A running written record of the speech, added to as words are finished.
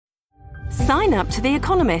Sign up to The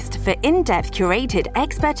Economist for in-depth curated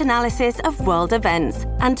expert analysis of world events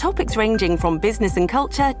and topics ranging from business and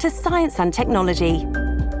culture to science and technology.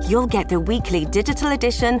 You'll get the weekly digital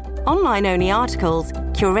edition, online-only articles,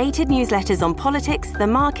 curated newsletters on politics, the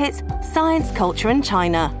markets, science, culture and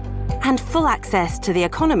China, and full access to The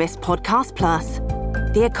Economist Podcast Plus.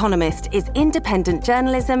 The Economist is independent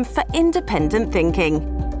journalism for independent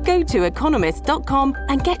thinking. Go to economist.com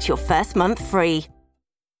and get your first month free.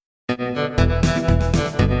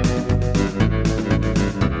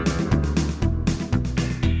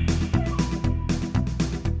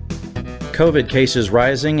 COVID cases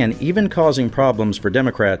rising and even causing problems for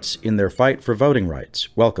Democrats in their fight for voting rights.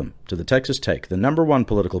 Welcome to the Texas Take, the #1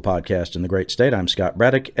 political podcast in the great state. I'm Scott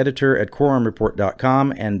Braddock, editor at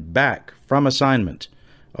quorumreport.com, and back from assignment.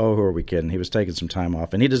 Oh, who are we kidding? He was taking some time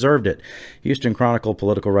off, and he deserved it. Houston Chronicle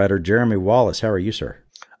political writer Jeremy Wallace. How are you, sir?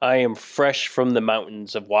 I am fresh from the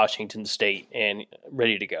mountains of Washington State and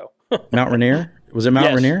ready to go. Mount Rainier? Was it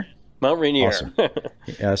Mount Rainier? Mount Rainier. Awesome.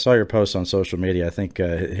 Yeah, I saw your post on social media. I think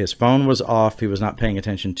his phone was off. He was not paying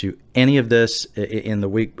attention to any of this in the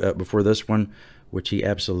week before this one, which he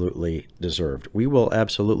absolutely deserved. We will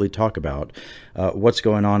absolutely talk about what's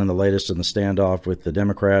going on in the latest in the standoff with the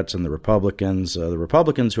Democrats and the Republicans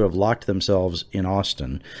who have locked themselves in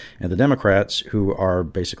Austin, and the Democrats who are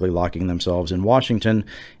basically locking themselves in Washington.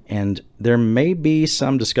 And there may be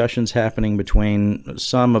some discussions happening between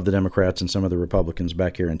some of the Democrats and some of the Republicans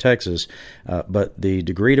back here in Texas, but the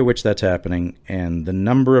degree to which that's happening and the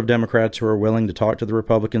number of Democrats who are willing to talk to the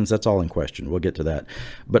Republicans, that's all in question. We'll get to that.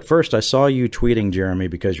 But first, I saw you tweeting, Jeremy,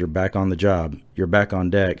 because you're back on the job. You're back on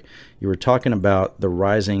deck. You were talking about the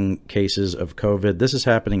rising cases of COVID. This is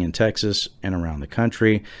happening in Texas and around the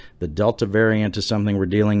country. The Delta variant is something we're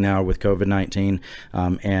dealing now with COVID-19.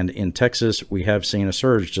 And in Texas, we have seen a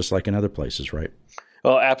surge just like in other places, right?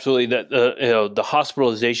 Well, absolutely. The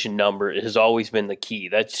hospitalization number has always been the key.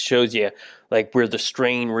 That shows you like where the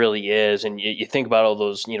strain really is. And you think about all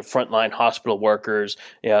those, frontline hospital workers,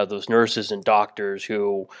 those nurses and doctors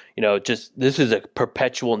who, this is a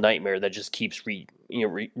perpetual nightmare that just keeps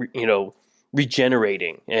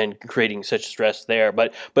regenerating and creating such stress there.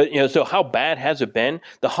 But so how bad has it been?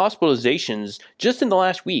 The hospitalizations just in the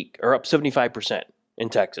last week are up 75% in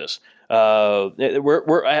Texas.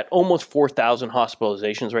 We're at almost 4,000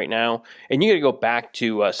 hospitalizations right now, and you got to go back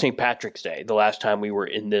to St. Patrick's Day, the last time we were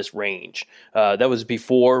in this range. That was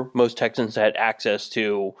before most Texans had access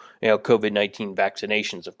to COVID-19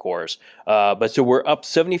 vaccinations, of course. But so we're up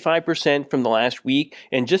 75% from the last week,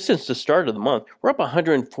 and just since the start of the month, we're up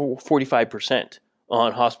 145%.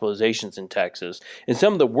 On hospitalizations in Texas. And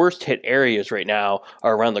some of the worst hit areas right now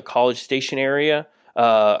are around the College Station area,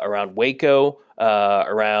 around Waco,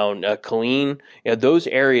 around Killeen. Those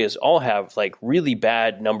areas all have like really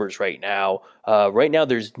bad numbers right now. Right now,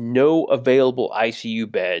 there's no available ICU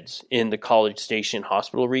beds in the College Station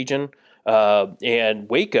hospital region. And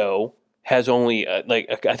Waco has only, I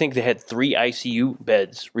think they had 3 ICU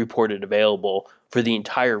beds reported available for the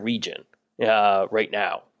entire region right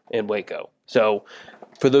now in Waco. So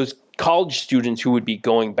for those college students who would be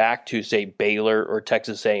going back to, say, Baylor or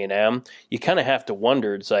Texas A&M, you kind of have to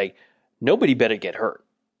wonder, it's like, nobody better get hurt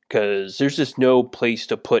because there's just no place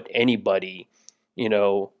to put anybody,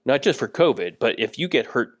 not just for COVID, but if you get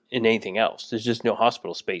hurt in anything else, there's just no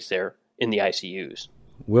hospital space there in the ICUs.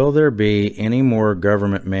 Will there be any more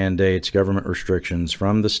government mandates, government restrictions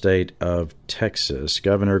from the state of Texas?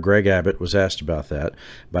 Governor Greg Abbott was asked about that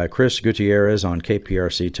by Chris Gutierrez on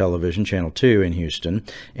KPRC Television, Channel 2 in Houston.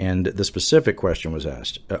 And the specific question was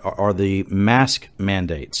asked, are the mask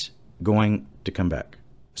mandates going to come back?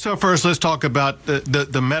 So first, let's talk about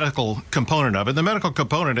the medical component of it. The medical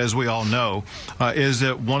component, as we all know, is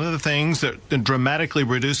that one of the things that dramatically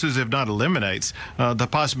reduces, if not eliminates, the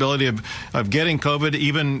possibility of getting COVID,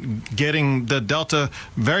 even getting the Delta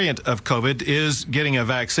variant of COVID, is getting a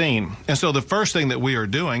vaccine. And so the first thing that we are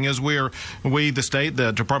doing is the state,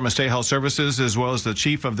 the Department of State Health Services, as well as the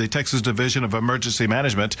chief of the Texas Division of Emergency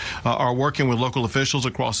Management, are working with local officials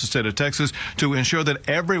across the state of Texas to ensure that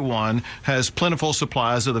everyone has plentiful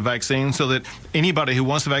supplies of the vaccine so that anybody who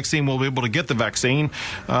wants the vaccine will be able to get the vaccine.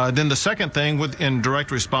 Then the second thing, in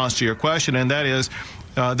direct response to your question, and that is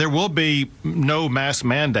there will be no mask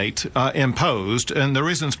mandate imposed, and the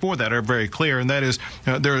reasons for that are very clear, and that is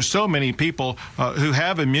there are so many people who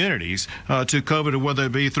have immunities to COVID, whether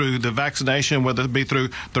it be through the vaccination, whether it be through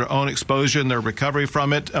their own exposure and their recovery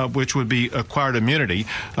from it, which would be acquired immunity,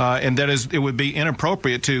 and that is, it would be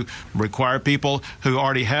inappropriate to require people who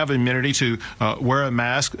already have immunity to wear a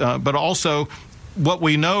mask, but also what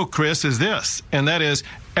we know, Chris, is this, and that is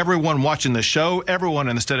everyone watching the show, everyone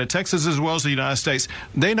in the state of Texas as well as the United States,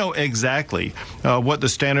 they know exactly what the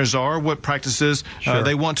standards are, what practices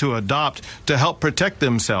they want to adopt to help protect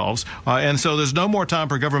themselves. And so there's no more time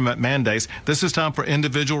for government mandates. This is time for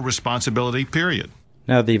individual responsibility, period.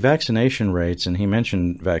 Now, the vaccination rates, and he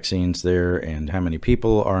mentioned vaccines there and how many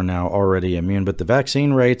people are now already immune, but the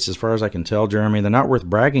vaccine rates, as far as I can tell, Jeremy, they're not worth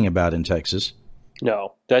bragging about in Texas.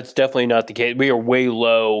 No, that's definitely not the case. We are way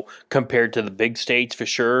low compared to the big states for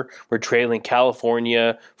sure. We're trailing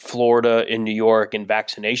California, Florida, and New York in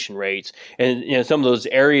vaccination rates. And some of those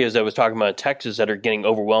areas I was talking about in Texas that are getting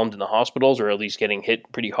overwhelmed in the hospitals, or at least getting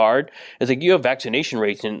hit pretty hard, it's like you have vaccination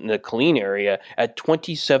rates in the Killeen area at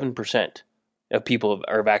 27%. Of people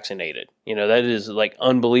are vaccinated. That is like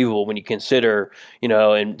unbelievable when you consider,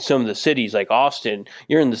 in some of the cities like Austin,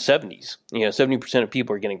 you're in the 70s. 70% of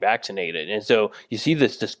people are getting vaccinated. And so you see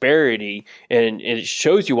this disparity, and it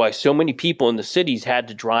shows you why so many people in the cities had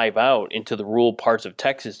to drive out into the rural parts of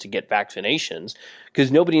Texas to get vaccinations, because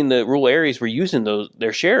nobody in the rural areas were using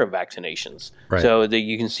their share of vaccinations. Right. So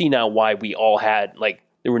you can see now why we all had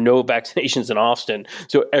there were no vaccinations in Austin,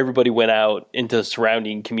 so everybody went out into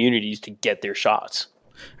surrounding communities to get their shots.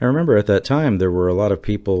 I remember at that time there were a lot of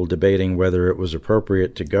people debating whether it was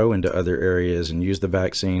appropriate to go into other areas and use the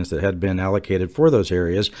vaccines that had been allocated for those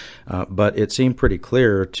areas, but it seemed pretty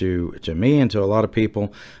clear to me and to a lot of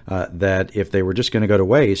people that if they were just going to go to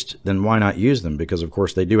waste, then why not use them? Because, of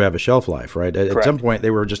course, they do have a shelf life, right? At some point,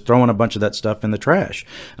 they were just throwing a bunch of that stuff in the trash.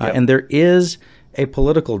 Yep. And there is a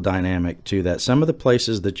political dynamic to that. Some of the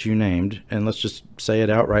places that you named, and let's just say it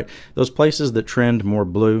outright, those places that trend more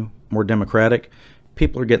blue, more Democratic,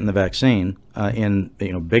 people are getting the vaccine in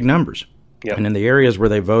big numbers. Yep. And in the areas where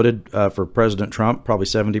they voted for President Trump, probably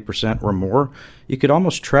 70% or more, you could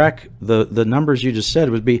almost track the numbers you just said.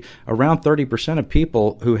 It would be around 30% of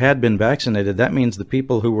people who had been vaccinated. That means the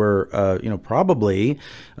people who were, probably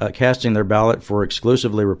casting their ballot for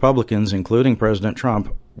exclusively Republicans, including President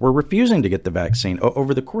Trump, were refusing to get the vaccine.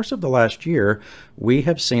 Over the course of the last year, we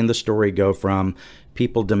have seen the story go from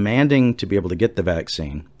people demanding to be able to get the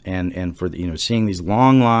vaccine and for seeing these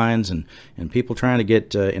long lines and people trying to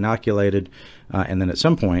get inoculated, and then at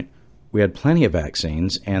some point we had plenty of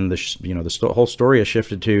vaccines, and the whole story has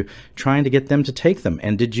shifted to trying to get them to take them.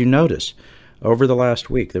 And did you notice over the last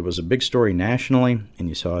week there was a big story nationally, and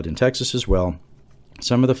you saw it in Texas as well?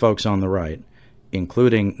 Some of the folks on the right,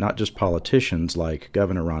 including not just politicians like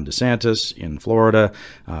Governor Ron DeSantis in Florida,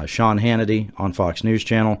 Sean Hannity on Fox News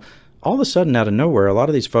Channel, all of a sudden, out of nowhere, a lot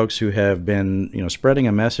of these folks who have been, spreading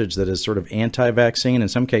a message that is sort of anti-vaccine, in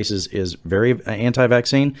some cases is very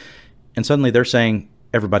anti-vaccine, and suddenly they're saying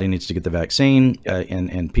everybody needs to get the vaccine,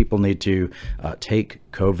 and people need to take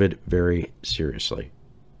COVID very seriously.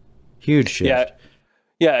 Huge shift.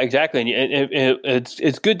 Yeah, exactly. And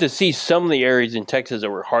it's good to see some of the areas in Texas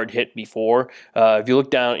that were hard hit before. If you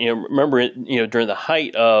look down, remember, during the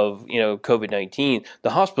height of, COVID-19,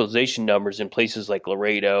 the hospitalization numbers in places like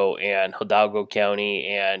Laredo and Hidalgo County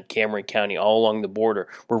and Cameron County, all along the border,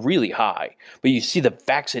 were really high. But you see the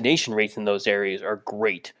vaccination rates in those areas are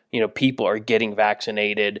great. People are getting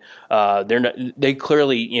vaccinated. They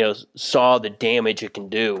clearly, saw the damage it can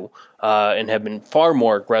do, and have been far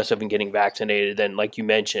more aggressive in getting vaccinated than, like you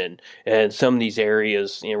mentioned, and some of these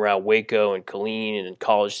areas around Waco and Killeen and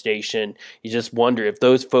College Station. You just wonder if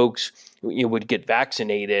those folks would get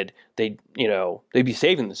vaccinated, they'd be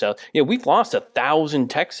saving themselves. We've lost 1,000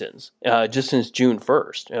 Texans just since June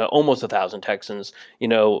 1st, almost 1,000 Texans,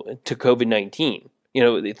 to COVID-19.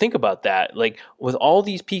 Think about that. Like, with all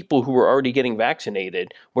these people who are already getting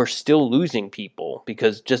vaccinated, we're still losing people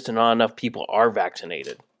because just not enough people are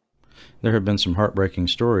vaccinated. There have been some heartbreaking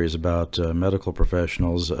stories about medical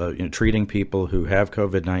professionals treating people who have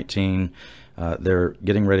COVID-19. They're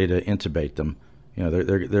getting ready to intubate them.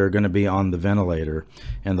 They're going to be on the ventilator.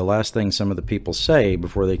 And the last thing some of the people say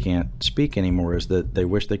before they can't speak anymore is that they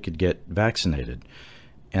wish they could get vaccinated.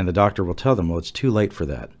 And the doctor will tell them, well, it's too late for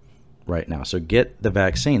that right now. So get the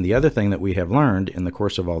vaccine. The other thing that we have learned in the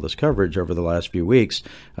course of all this coverage over the last few weeks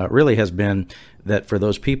really has been that for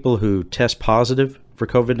those people who test positive for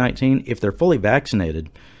COVID-19, if they're fully vaccinated,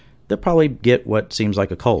 they'll probably get what seems like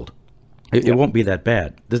a cold. It won't be that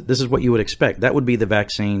bad. This is what you would expect. That would be the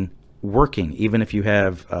vaccine working, even if you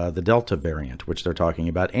have the Delta variant, which they're talking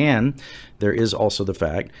about. And there is also the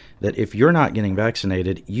fact that if you're not getting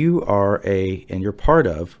vaccinated, you are and you're part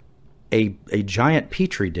of a giant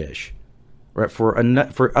petri dish, right,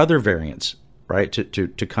 for other variants, right,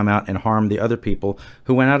 to come out and harm the other people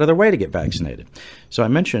who went out of their way to get vaccinated. So I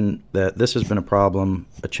mentioned that this has been a problem,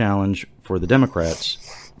 a challenge for the Democrats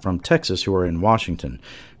from Texas who are in Washington,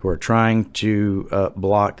 who are trying to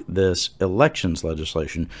block this elections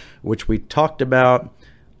legislation, which we talked about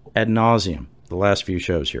ad nauseum the last few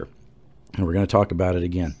shows here. And we're going to talk about it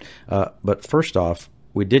again. But first off,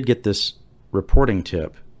 we did get this reporting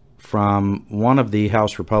tip from one of the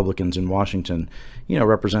House Republicans in Washington,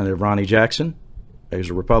 Representative Ronnie Jackson. He was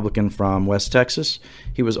a Republican from West Texas.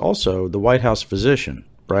 He was also the White House physician,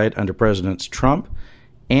 right, under Presidents Trump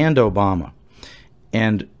and Obama.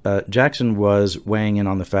 And Jackson was weighing in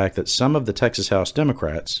on the fact that some of the Texas House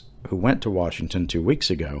Democrats who went to Washington 2 weeks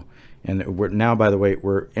ago, and we're now, by the way,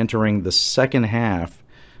 we're entering the second half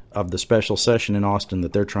of the special session in Austin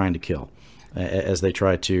that they're trying to kill as they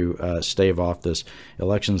try to stave off this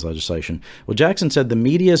elections legislation. Well, Jackson said the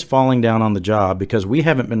media is falling down on the job because we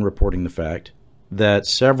haven't been reporting the fact that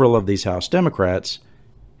several of these House Democrats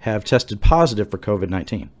have tested positive for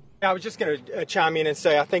COVID-19. I was just going to chime in and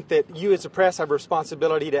say I think that you as a press have a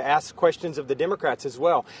responsibility to ask questions of the Democrats as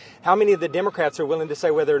well. How many of the Democrats are willing to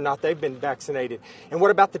say whether or not they've been vaccinated? And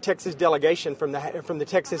what about the Texas delegation from the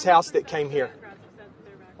Texas House that came here?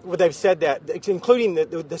 Well, they've said that, including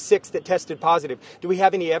the 6 that tested positive. Do we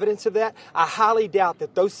have any evidence of that? I highly doubt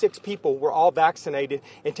that those 6 people were all vaccinated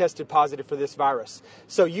and tested positive for this virus.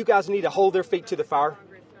 So you guys need to hold their feet to the fire.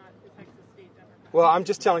 Well, I'm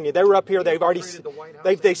just telling you, they were up here. They've already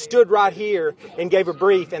they stood right here and gave a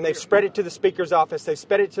brief, and they've spread it to the Speaker's office. They've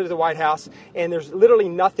spread it to the White House, and there's literally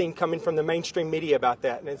nothing coming from the mainstream media about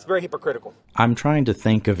that, and it's very hypocritical. I'm trying to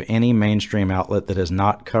think of any mainstream outlet that has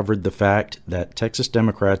not covered the fact that Texas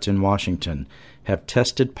Democrats in Washington have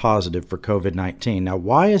tested positive for COVID-19. Now,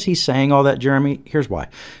 why is he saying all that, Jeremy? Here's why.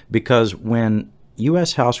 Because when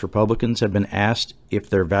U.S. House Republicans have been asked if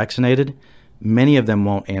they're vaccinated, many of them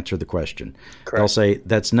won't answer the question. Correct. They'll say,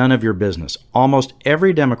 that's none of your business. Almost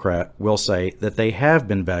every Democrat will say that they have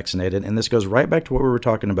been vaccinated, and this goes right back to what we were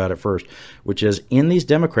talking about at first, which is in these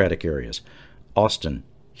Democratic areas, Austin,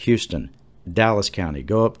 Houston, Dallas County,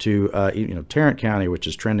 go up to Tarrant County, which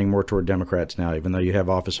is trending more toward Democrats now, even though you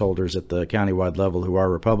have office holders at the countywide level who are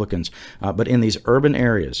Republicans. But in these urban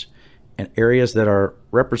areas, and areas that are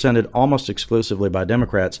represented almost exclusively by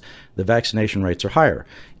Democrats, the vaccination rates are higher.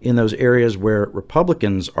 In those areas where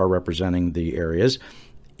Republicans are representing the areas,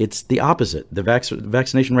 it's the opposite. The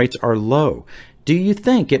vaccination rates are low. Do you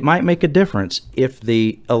think it might make a difference if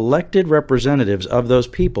the elected representatives of those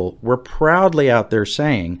people were proudly out there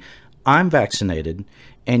saying, I'm vaccinated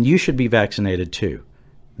and you should be vaccinated too?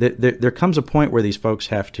 There comes a point where these folks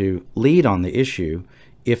have to lead on the issue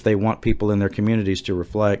if they want people in their communities to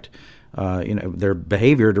reflect their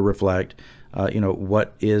behavior to reflect,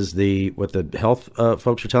 what the health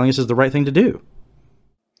folks are telling us is the right thing to do.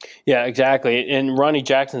 Yeah, exactly. And Ronnie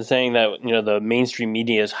Jackson saying that, the mainstream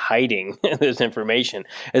media is hiding this information.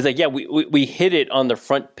 It's like, yeah, we hit it on the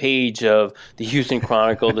front page of the Houston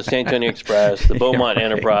Chronicle, the San Antonio Express, the Beaumont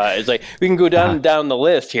Enterprise. It's like, we can go down the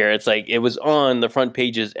list here. It's like, it was on the front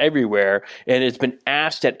pages everywhere. And it's been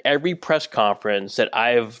asked at every press conference that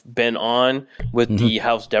I've been on with the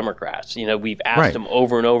House Democrats. We've asked them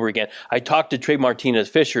over and over again. I talked to Trey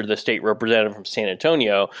Martinez-Fisher, the state representative from San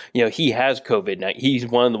Antonio. He has COVID-19. He's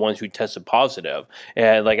one of the ones who tested positive,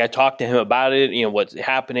 and I talked to him about it, what's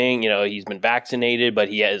happening. He's been vaccinated, but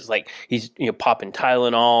he's popping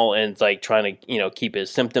Tylenol and it's trying to keep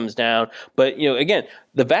his symptoms down. But again,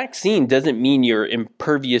 the vaccine doesn't mean you're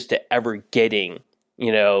impervious to ever getting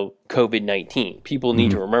COVID-19. People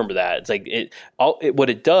need to remember that. It's what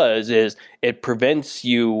it does is it prevents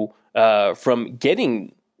you from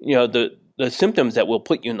getting the symptoms that will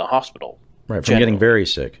put you in the hospital. Right, from getting very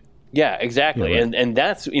sick. Yeah, exactly. Yeah, right. And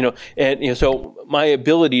that's, so my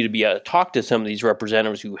ability to be able to talk to some of these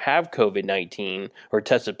representatives who have COVID-19 or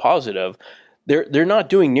tested positive, they're not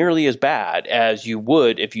doing nearly as bad as you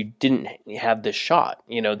would if you didn't have this shot.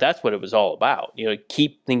 That's what it was all about.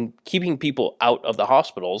 Keeping people out of the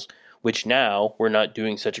hospitals, which now we're not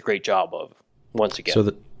doing such a great job of once again. So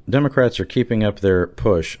the Democrats are keeping up their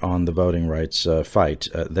push on the voting rights fight.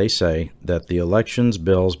 They say that the elections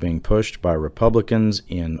bills being pushed by Republicans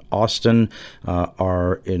in Austin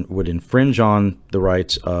would infringe on the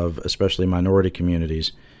rights of especially minority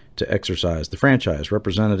communities to exercise the franchise.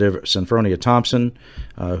 Representative Senfronia Thompson,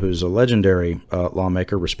 who's a legendary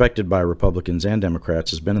lawmaker respected by Republicans and Democrats,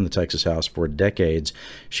 has been in the Texas House for decades.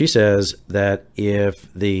 She says that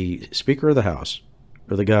if the Speaker of the House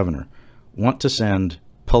or the governor want to send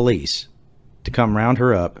police to come round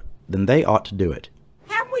her up, then they ought to do it.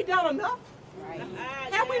 Have we done enough? Right.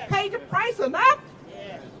 Have we paid the price enough?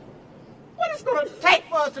 Yeah. What is going to take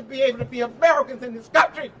for us to be able to be Americans in this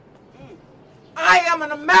country? I am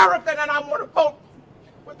an American and I want to vote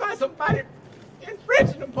without somebody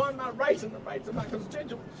infringing upon my rights and the rights of my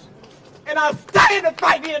constituents. And I stand to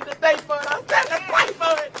fight here today for it. I stand to fight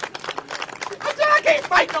for it. Until I can't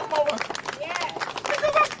fight no more. Yeah.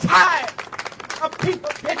 Because I'm tired of people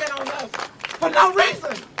picking on us for no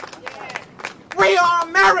reason. Yeah. We are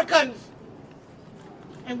Americans.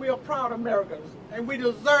 And we are proud Americans. And we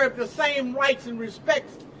deserve the same rights and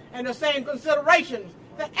respects and the same considerations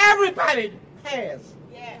that everybody has.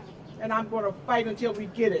 Yeah. And I'm going to fight until we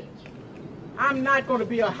get it. I'm not going to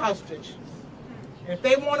be a hostage. If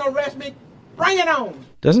they want to arrest me, bring it on.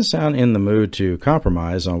 Doesn't sound in the mood to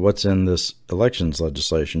compromise on what's in this elections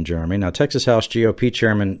legislation, Jeremy. Now, Texas House GOP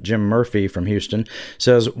Chairman Jim Murphy from Houston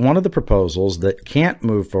says one of the proposals that can't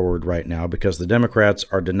move forward right now because the Democrats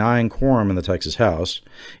are denying quorum in the Texas House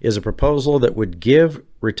is a proposal that would give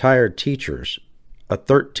retired teachers a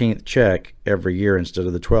 13th check every year instead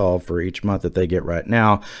of the 12 for each month that they get right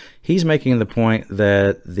now. He's making the point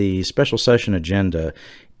that the special session agenda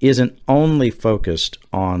isn't only focused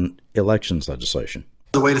on elections legislation.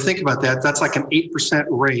 The way to think about that, that's like an 8%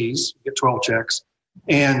 raise, you get 12 checks.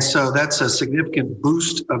 And so that's a significant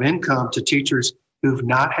boost of income to teachers who've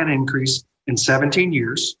not had an increase in 17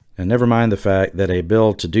 years. And never mind the fact that a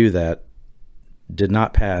bill to do that did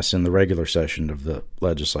not pass in the regular session of the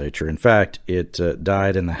legislature. In fact, it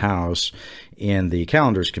died in the House in the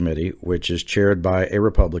Calendars Committee, which is chaired by a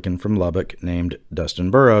Republican from Lubbock named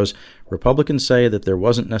Dustin Burrows. Republicans say that there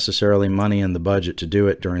wasn't necessarily money in the budget to do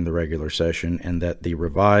it during the regular session, and that the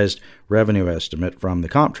revised revenue estimate from the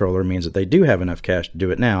comptroller means that they do have enough cash to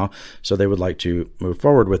do it now, so they would like to move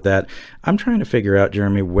forward with that. I'm trying to figure out,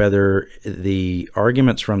 Jeremy, whether the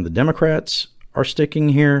arguments from the Democrats are sticking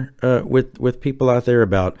here with people out there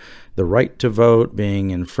about the right to vote being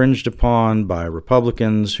infringed upon by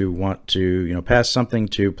Republicans who want to, pass something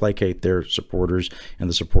to placate their supporters and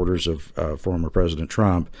the supporters of former President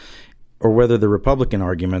Trump, or whether the Republican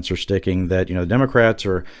arguments are sticking that, Democrats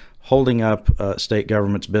are holding up state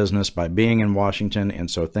government's business by being in Washington, and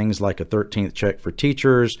so things like a 13th check for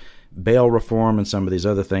teachers, bail reform, and some of these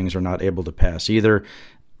other things are not able to pass either.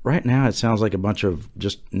 Right now, it sounds like a bunch of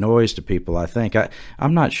just noise to people, I think.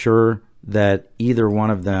 I'm not sure that either one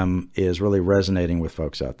of them is really resonating with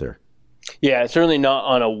folks out there. Yeah, certainly not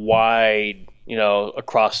on a wide,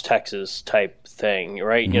 across Texas type thing,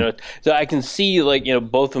 right? Mm-hmm. So I can see,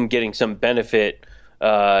 both of them getting some benefit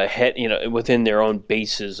within their own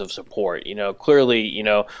bases of support. Clearly,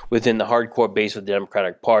 within the hardcore base of the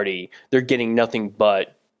Democratic Party, they're getting nothing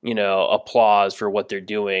but applause for what they're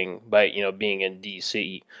doing by, being in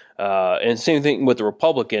D.C. And same thing with the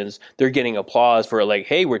Republicans. They're getting applause for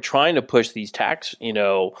hey, we're trying to push these tax,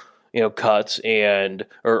 cuts and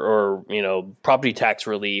or property tax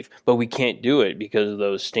relief, but we can't do it because of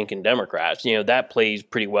those stinking Democrats. That plays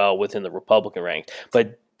pretty well within the Republican ranks.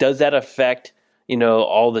 But does that affect,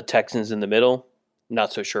 all the Texans in the middle?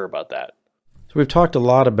 Not so sure about that. So we've talked a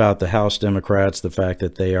lot about the House Democrats, the fact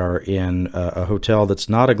that they are in a hotel that's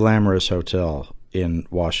not a glamorous hotel in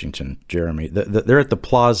Washington, Jeremy. They're at the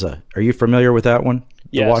Plaza. Are you familiar with that one?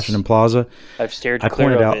 Yes. The Washington Plaza? I've stared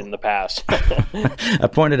clear of it in the past. I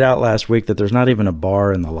pointed out last week that there's not even a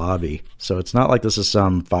bar in the lobby, so it's not like this is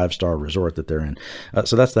some five-star resort that they're in.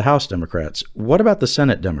 So that's the House Democrats. What about the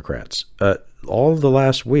Senate Democrats? All of the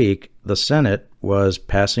last week, the Senate was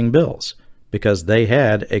passing bills, because they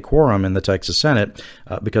had a quorum in the Texas Senate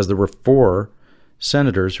because there were 4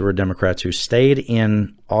 senators who were Democrats who stayed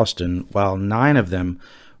in Austin while 9 of them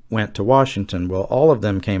went to Washington. Well, all of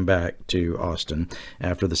them came back to Austin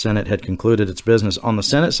after the Senate had concluded its business. On the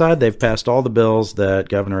Senate side, they've passed all the bills that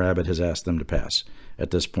Governor Abbott has asked them to pass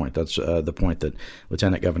at this point. That's the point that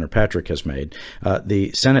Lieutenant Governor Patrick has made.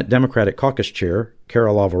 The Senate Democratic Caucus Chair,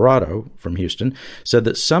 Carol Alvarado from Houston, said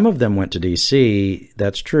that some of them went to D.C.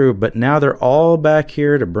 That's true, but now they're all back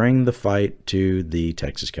here to bring the fight to the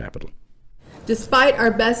Texas Capitol. Despite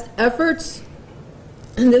our best efforts,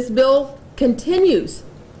 this bill continues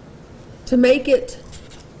to make it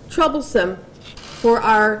troublesome for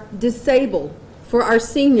our disabled, for our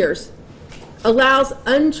seniors, allows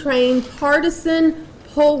untrained partisan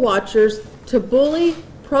poll watchers to bully,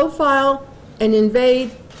 profile, and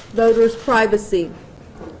invade voters' privacy.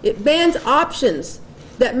 It bans options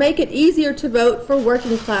that make it easier to vote for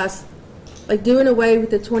working class, like doing away with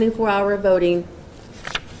the 24-hour voting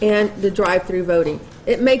and the drive-through voting.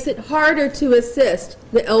 It makes it harder to assist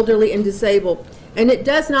the elderly and disabled, and it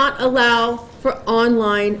does not allow for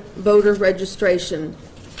online voter registration.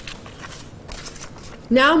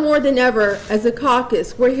 Now more than ever, as a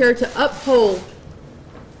caucus, we're here to uphold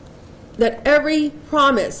that every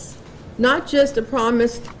promise, not just a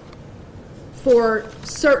promise for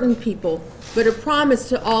certain people, but a promise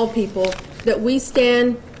to all people, that we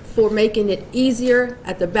stand for making it easier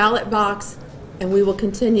at the ballot box, and we will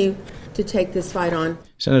continue to take this fight on.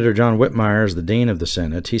 Senator John Whitmire is the dean of the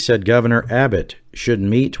Senate. He said Governor Abbott should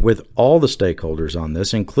meet with all the stakeholders on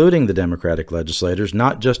this, including the Democratic legislators,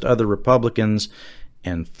 not just other Republicans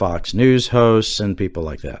and Fox News hosts and people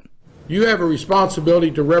like that. You have a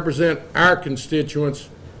responsibility to represent our constituents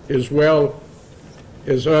as well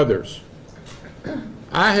as others.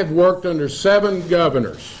 I have worked under 7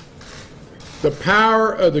 governors. The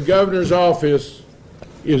power of the governor's office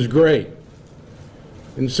is great.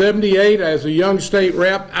 In '78, as a young state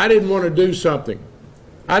rep, I didn't want to do something.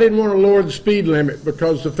 I didn't want to lower the speed limit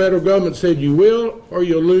because the federal government said you will or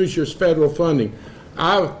you'll lose your federal funding.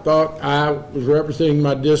 I thought I was representing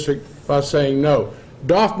my district by saying no.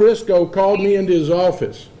 Dolph Briscoe called me into his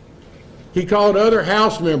office. He called other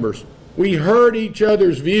House members. We heard each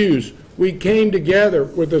other's views. We came together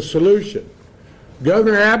with a solution.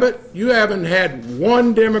 Governor Abbott, you haven't had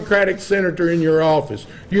one Democratic senator in your office.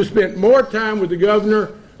 You spent more time with the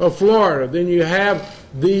governor of Florida than you have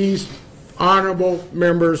these honorable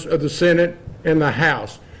members of the Senate and the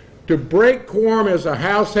House. To break quorum as the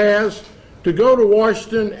House has, to go to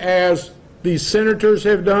Washington as these senators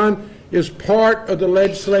have done, is part of the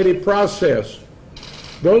legislative process.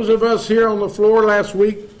 Those of us here on the floor last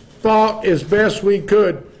week fought as best we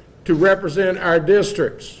could to represent our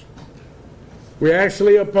districts. We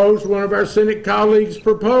actually opposed one of our Senate colleagues'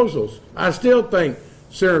 proposals. I still think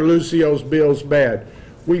Senator Lucio's bill's bad.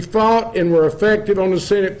 We fought and were effective on the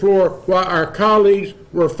Senate floor while our colleagues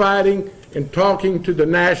were fighting and talking to the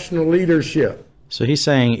national leadership. So he's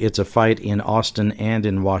saying it's a fight in Austin and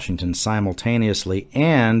in Washington simultaneously.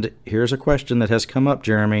 And here's a question that has come up,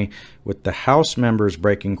 Jeremy. With the House members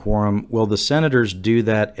breaking quorum, will the senators do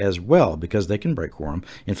that as well? Because they can break quorum.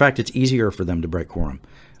 In fact, it's easier for them to break quorum.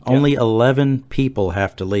 Yeah. Only 11 people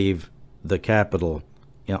have to leave the Capitol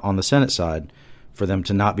on the Senate side for them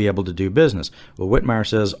to not be able to do business. Well, Whitmire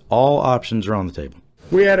says all options are on the table.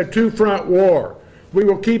 We had a two-front war. We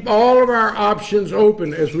will keep all of our options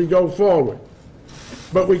open as we go forward.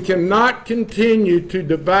 But we cannot continue to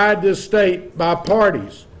divide this state by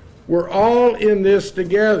parties. We're all in this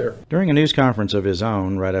together. During a news conference of his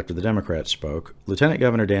own, right after the Democrats spoke, Lieutenant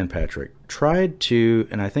Governor Dan Patrick tried to,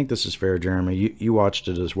 and I think this is fair, Jeremy, you watched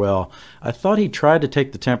it as well, I thought he tried to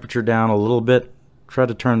take the temperature down a little bit, try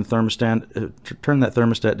to turn that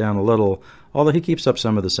thermostat down a little, although he keeps up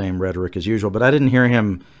some of the same rhetoric as usual. But I didn't hear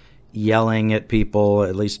him yelling at people,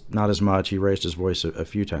 at least not as much. He raised his voice a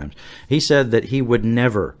few times. He said that he would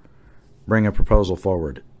never bring a proposal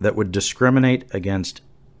forward that would discriminate against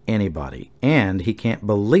anybody, and he can't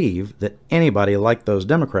believe that anybody like those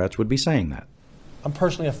Democrats would be saying that. I'm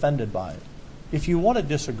personally offended by it. If you want to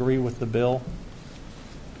disagree with the bill,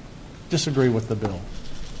 disagree with the bill.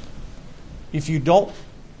 If you don't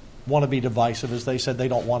want to be divisive, as they said they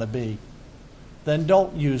don't want to be, then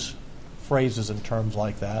don't use phrases and terms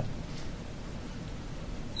like that.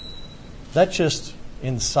 That just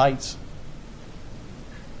incites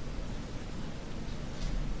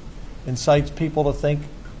people to think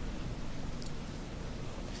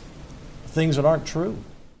things that aren't true.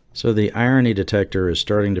 So the irony detector is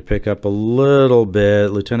starting to pick up a little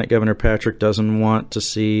bit. Lieutenant Governor Patrick doesn't want to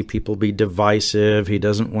see people be divisive. He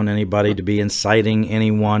doesn't want anybody to be inciting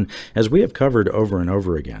anyone, as we have covered over and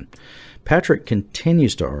over again. Patrick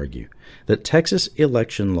continues to argue that Texas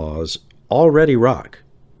election laws already rock.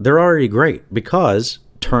 They're already great because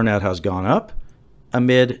turnout has gone up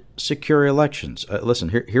amid secure elections. Listen,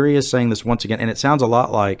 here he is saying this once again, and it sounds a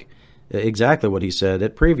lot like exactly what he said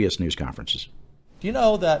at previous news conferences. Do you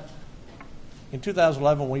know that in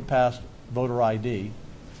 2011 we passed voter ID,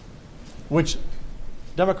 which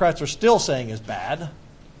Democrats are still saying is bad?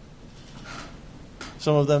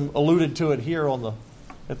 Some of them alluded to it here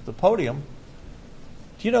at the podium.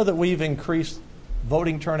 Do you know that we've increased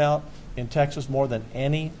voting turnout in Texas more than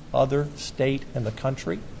any other state in the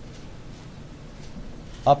country?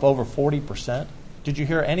 Up over 40%. Did you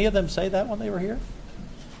hear any of them say that when they were here?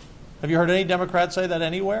 Have you heard any Democrats say that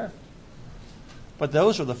anywhere? But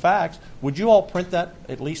those are the facts. Would you all print that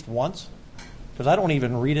at least once? Because I don't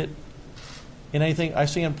even read it in anything I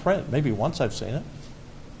see in print. Maybe once I've seen it.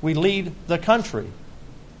 We lead the country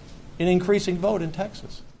in increasing vote in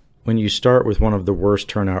Texas. When you start with one of the worst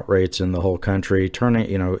turnout rates in the whole country,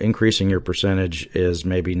 increasing your percentage is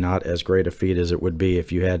maybe not as great a feat as it would be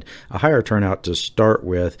if you had a higher turnout to start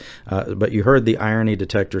with. But you heard the irony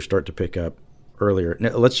detector start to pick up earlier.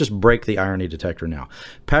 Now, let's just break the irony detector now.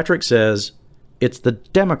 Patrick says it's the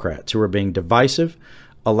Democrats who are being divisive,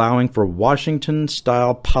 allowing for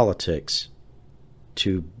Washington-style politics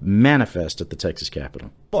to manifest at the Texas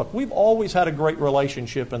Capitol. Look, we've always had a great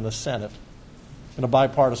relationship in the Senate in a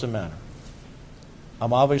bipartisan manner.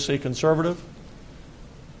 I'm obviously a conservative.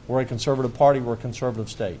 We're a conservative party. We're a conservative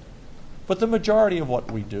state. But the majority of what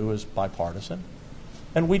we do is bipartisan,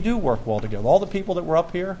 and we do work well together. All the people that were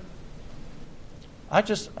up here,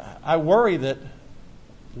 I worry that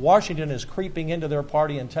Washington is creeping into their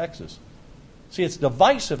party in Texas. See, it's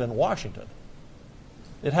divisive in Washington.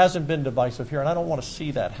 It hasn't been divisive here, and I don't want to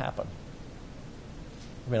see that happen.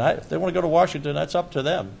 I mean, if they want to go to Washington, that's up to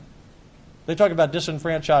them. They talk about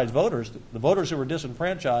disenfranchised voters. The voters who were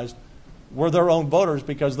disenfranchised were their own voters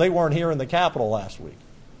because they weren't here in the Capitol last week.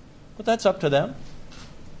 But that's up to them.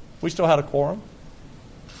 We still had a quorum.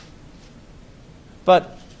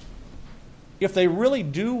 But if they really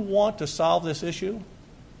do want to solve this issue,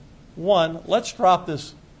 one, let's drop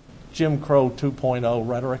this Jim Crow 2.0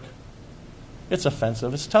 rhetoric. It's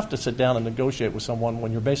offensive. It's tough to sit down and negotiate with someone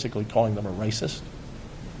when you're basically calling them a racist.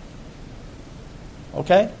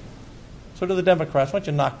 Okay? So to the Democrats, why don't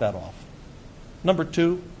you knock that off? Number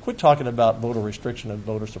two, quit talking about voter restriction and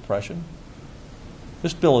voter suppression.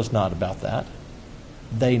 This bill is not about that.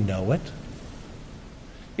 They know it.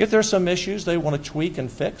 If there's some issues they want to tweak and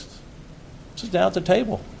fix, sit down at the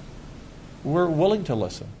table. We're willing to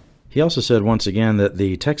listen. He also said once again that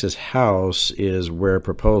the Texas House is where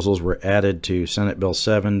proposals were added to Senate Bill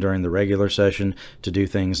 7 during the regular session to do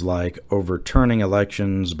things like overturning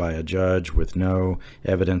elections by a judge with no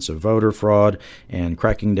evidence of voter fraud and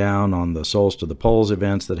cracking down on the Souls to the Polls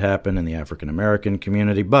events that happen in the African American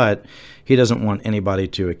community. But he doesn't want anybody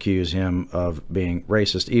to accuse him of being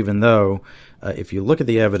racist, even though if you look at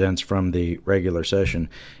the evidence from the regular session,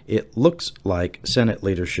 it looks like Senate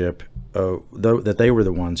leadership, though that they were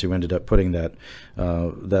the ones who ended up putting that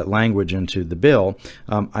language into the bill.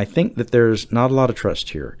 I think that there's not a lot of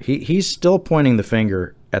trust here. He's still pointing the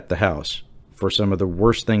finger at the House for some of the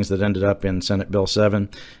worst things that ended up in Senate Bill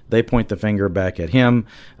 7. They point the finger back at him.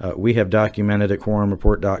 We have documented at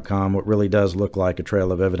quorumreport.com what really does look like a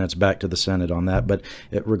trail of evidence back to the Senate on that. But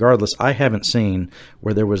regardless, I haven't seen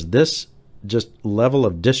where there was this just level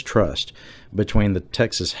of distrust between the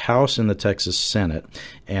Texas House and the Texas Senate.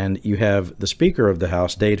 And you have the Speaker of the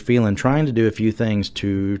House, Dade Phelan, trying to do a few things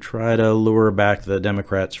to try to lure back the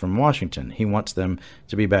Democrats from Washington. He wants them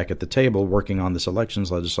to be back at the table working on this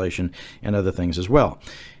elections legislation and other things as well.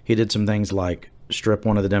 He did some things like strip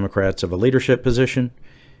one of the Democrats of a leadership position.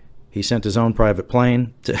 He sent his own private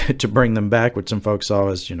plane to bring them back, which some folks saw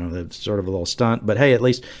as, sort of a little stunt. But hey, at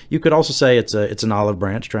least you could also say it's an olive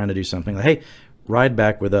branch trying to do something like, hey, ride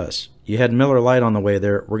back with us. You had Miller Lite on the way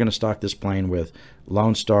there. We're going to stock this plane with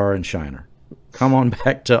Lone Star and Shiner. Come on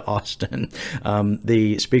back to Austin.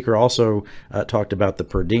 The Speaker also talked about the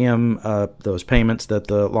per diem, those payments that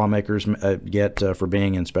the lawmakers get for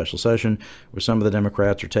being in special session, where some of the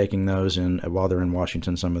Democrats are taking those in while they're in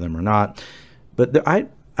Washington. Some of them are not. But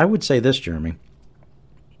I would say this, Jeremy.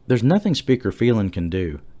 There's nothing Speaker Phelan can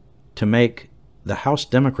do to make the House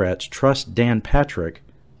Democrats trust Dan Patrick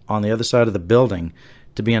on the other side of the building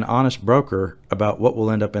to be an honest broker about what will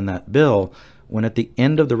end up in that bill, when at the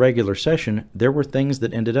end of the regular session, there were things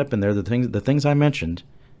that ended up in there, the things I mentioned,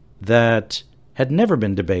 that had never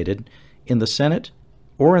been debated in the Senate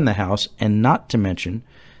or in the House, and not to mention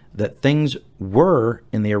that things were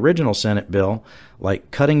in the original Senate bill,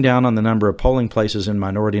 like cutting down on the number of polling places in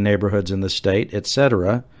minority neighborhoods in the state,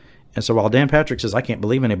 etc. And so while Dan Patrick says, I can't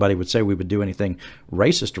believe anybody would say we would do anything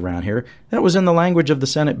racist around here, that was in the language of the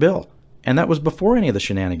Senate bill. And that was before any of the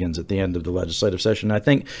shenanigans at the end of the legislative session. I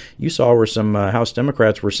think you saw where some House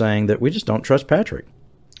Democrats were saying that we just don't trust Patrick.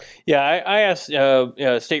 Yeah, I asked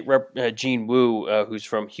State Rep Gene Wu, who's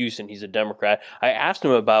from Houston, he's a Democrat. I asked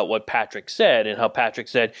him about what Patrick said and how Patrick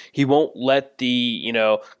said he won't let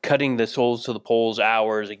the, cutting the Souls to the Polls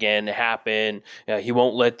hours again happen. He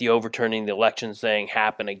won't let the overturning the elections thing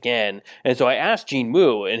happen again. And so I asked Gene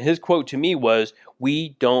Wu, and his quote to me was, "We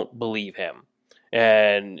don't believe him."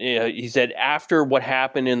 And he said after what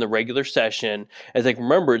happened in the regular session, as I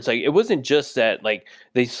remember, it's like it wasn't just that like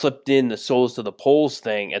they slipped in the Souls to the Polls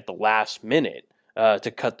thing at the last minute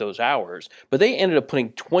to cut those hours, but they ended up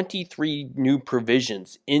putting 23 new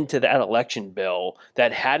provisions into that election bill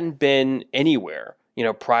that hadn't been anywhere,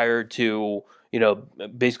 prior to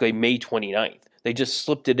basically May 29th. They just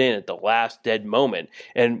slipped it in at the last dead moment.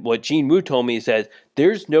 And what Gene Wu told me is that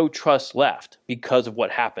there's no trust left because of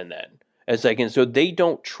what happened then. And so they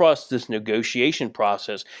don't trust this negotiation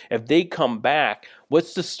process. If they come back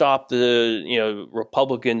what's to stop the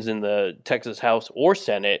Republicans in the Texas House or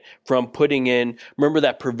Senate from putting in, remember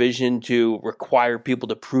that provision to require people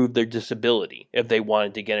to prove their disability if they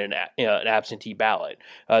wanted to get an absentee ballot?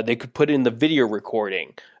 They could put in the video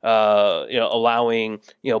recording, allowing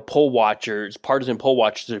poll watchers, partisan poll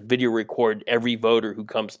watchers, to video record every voter who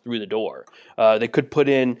comes through the door. They could put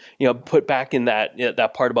back in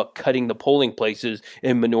that part about cutting the polling places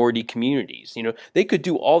in minority communities. They could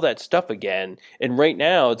do all that stuff again. And right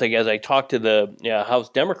now, it's like, as I talk to the House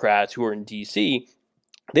Democrats who are in D.C.,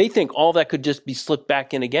 they think all that could just be slipped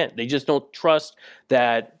back in again. They just don't trust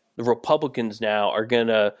that the Republicans now are going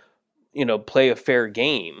to, play a fair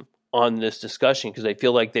game on this discussion, because they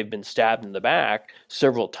feel like they've been stabbed in the back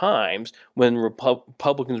several times when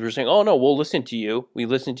Republicans were saying, oh, no, we'll listen to you. We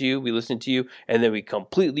listened to you. We listened to you. And then we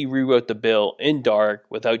completely rewrote the bill in dark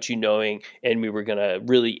without you knowing, and we were going to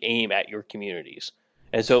really aim at your communities.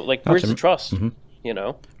 And so, where's the trust,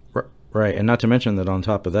 Right, and not to mention that on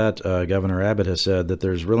top of that, Governor Abbott has said that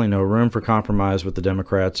there's really no room for compromise with the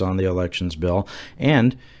Democrats on the elections bill.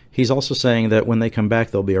 And he's also saying that when they come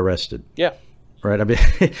back, they'll be arrested. Yeah. Right. I mean,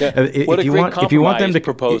 if you want them to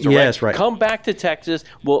propose, yes, right. Come back to Texas,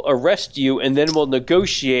 we'll arrest you, and then we'll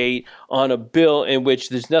negotiate on a bill in which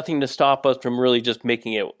there's nothing to stop us from really just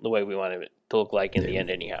making it the way we want it to look like in the end,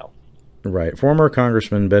 anyhow. Right. Former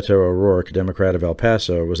Congressman Beto O'Rourke, Democrat of El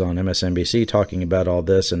Paso, was on MSNBC talking about all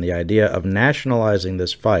this and the idea of nationalizing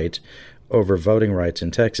this fight over voting rights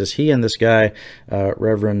in Texas. He and this guy,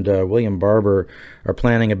 Reverend William Barber, are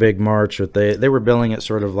planning a big march. They were billing it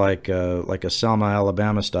sort of like a Selma,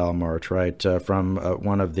 Alabama style march, right, from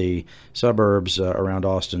one of the suburbs around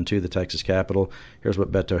Austin to the Texas Capitol. Here's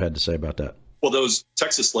what Beto had to say about that. Well, those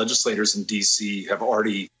Texas legislators in D.C. have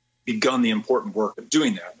already begun the important work of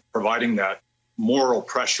doing that, providing that moral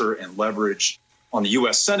pressure and leverage on the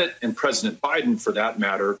U.S. Senate and President Biden, for that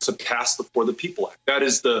matter, to pass the For the People Act. That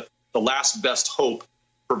is the last best hope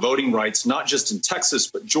for voting rights, not just in Texas,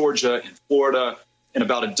 but Georgia and Florida and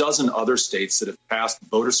about a dozen other states that have passed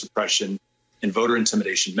voter suppression and voter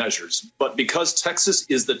intimidation measures. But because Texas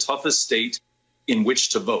is the toughest state in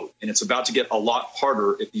which to vote, and it's about to get a lot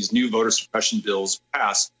harder if these new voter suppression bills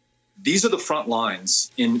pass, these are the front lines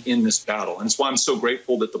in this battle. And it's why I'm so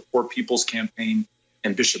grateful that the Poor People's Campaign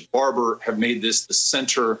and Bishop Barber have made this the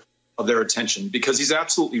center of their attention, because he's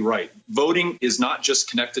absolutely right. Voting is not just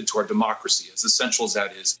connected to our democracy, as essential as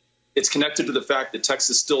that is. It's connected to the fact that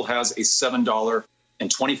Texas still has a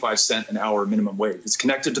 $7.25 an hour minimum wage. It's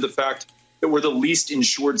connected to the fact that we're the least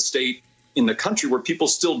insured state in the country, where people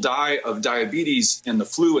still die of diabetes and the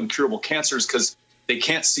flu and curable cancers because they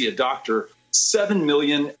can't see a doctor. 7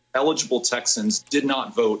 million eligible Texans did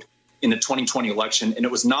not vote in the 2020 election, and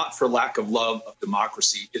it was not for lack of love of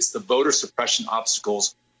democracy. It's the voter suppression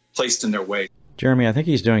obstacles placed in their way. Jeremy, I think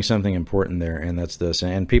he's doing something important there, and that's this.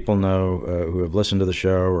 And people know who have listened to the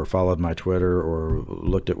show or followed my Twitter or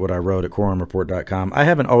looked at what I wrote at quorumreport.com. I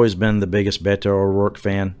haven't always been the biggest Beto O'Rourke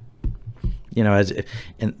fan. And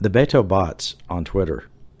the Beto bots on Twitter,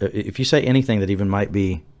 if you say anything that even might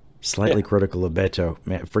be slightly critical of Beto,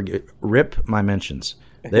 man, rip my mentions.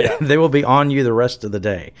 They will be on you the rest of the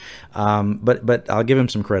day. But I'll give him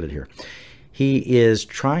some credit here. He is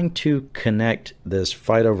trying to connect this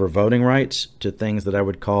fight over voting rights to things that I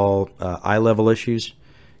would call eye-level issues,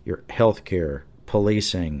 your health care,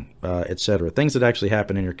 policing, etc., things that actually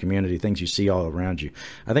happen in your community, things you see all around you.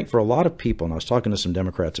 I think for a lot of people, and I was talking to some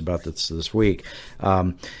Democrats about this week,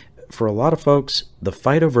 for a lot of folks, the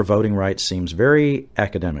fight over voting rights seems very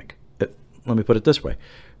academic. Let me put it this way.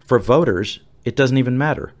 For voters, it doesn't even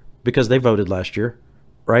matter because they voted last year.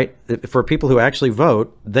 Right? For people who actually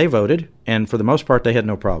vote, they voted, and for the most part, they had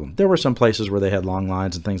no problem. There were some places where they had long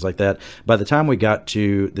lines and things like that. By the time we got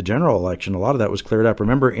to the general election, a lot of that was cleared up.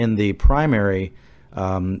 Remember, in the primary,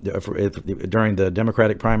 during the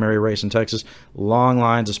Democratic primary race in Texas, long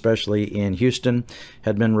lines, especially in Houston,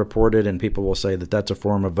 had been reported, and people will say that that's a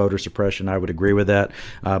form of voter suppression. I would agree with that.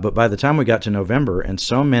 But by the time we got to November, and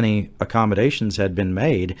so many accommodations had been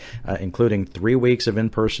made, including 3 weeks of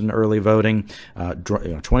in-person early voting,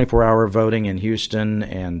 24-hour voting in Houston,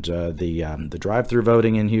 and the drive-through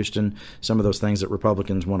voting in Houston, some of those things that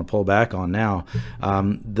Republicans want to pull back on now,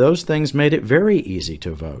 those things made it very easy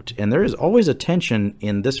to vote. And there is always a tension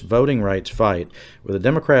in this voting rights fight where the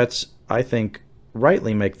Democrats, I think,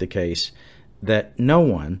 rightly make the case that no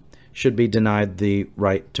one should be denied the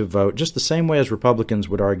right to vote, just the same way as Republicans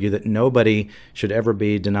would argue that nobody should ever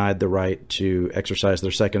be denied the right to exercise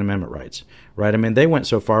their Second Amendment rights, right? I mean, they went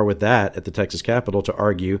so far with that at the Texas Capitol to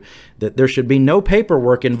argue that there should be no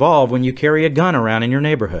paperwork involved when you carry a gun around in your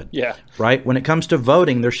neighborhood. Yeah. Right? When it comes to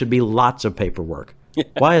voting, there should be lots of paperwork.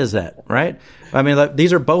 Why is that, right? I mean, like,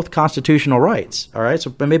 these are both constitutional rights, all right?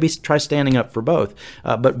 So maybe try standing up for both.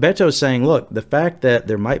 But Beto's saying, look, the fact that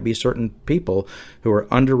there might be certain people who are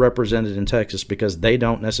underrepresented in Texas because they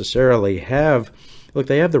don't necessarily have, look,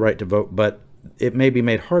 they have the right to vote, but it may be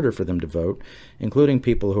made harder for them to vote, including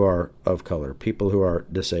people who are of color, people who are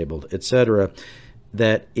disabled, etc.,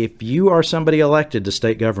 that if you are somebody elected to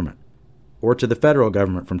state government or to the federal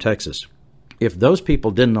government from Texas, if those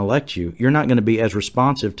people didn't elect you, you're not going to be as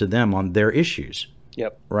responsive to them on their issues.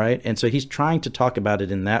 Yep. Right? And so he's trying to talk about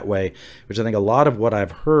it in that way, which I think a lot of what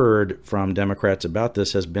I've heard from Democrats about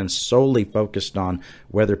this has been solely focused on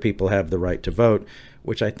whether people have the right to vote,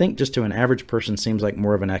 which I think just to an average person seems like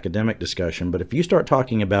more of an academic discussion. But if you start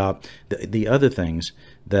talking about the other things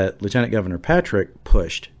that Lieutenant Governor Patrick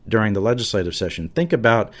pushed during the legislative session, think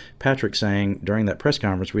about Patrick saying during that press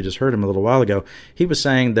conference, we just heard him a little while ago, he was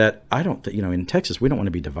saying that in Texas, we don't want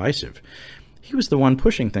to be divisive. He was the one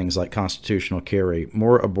pushing things like constitutional carry,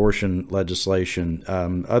 more abortion legislation,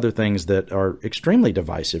 other things that are extremely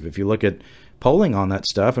divisive. If you look at polling on that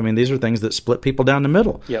stuff, I mean, these are things that split people down the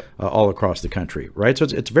middle all across the country, right? So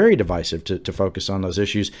it's very divisive to focus on those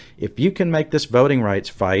issues. If you can make this voting rights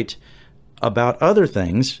fight about other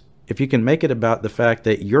things, if you can make it about the fact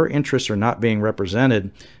that your interests are not being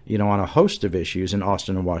represented, on a host of issues in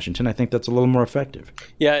Austin and Washington, I think that's a little more effective.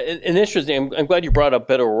 Yeah, and interesting. I'm glad you brought up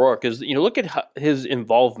Beto O'Rourke, because look at his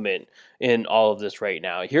involvement in all of this right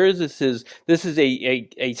now. This is a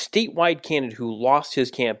statewide candidate who lost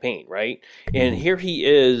his campaign, right? And here he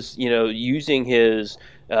is, using his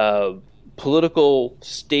political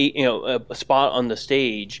spot on the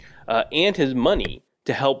stage and his money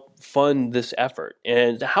to help fund this effort.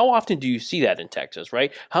 And how often do you see that in Texas,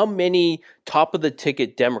 right? How many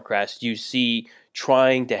top-of-the-ticket Democrats do you see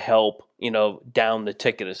trying to help, down the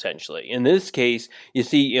ticket, essentially? In this case, you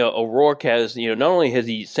see, O'Rourke has, not only has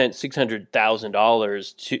he sent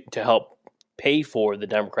 $600,000 to help pay for the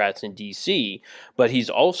Democrats in D.C., but he's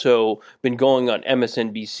also been going on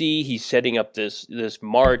MSNBC. He's setting up this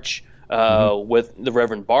march with the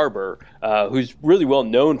Reverend Barber, who's really well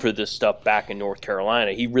known for this stuff back in North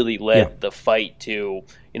Carolina. He really led the fight to,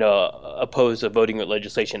 oppose the voting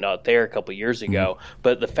legislation out there a couple of years ago.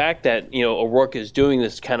 But the fact that, O'Rourke is doing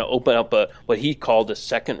this kind of open up what he called a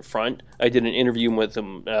second front. I did an interview with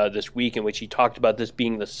him this week in which he talked about this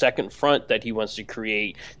being the second front that he wants to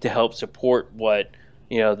create to help support what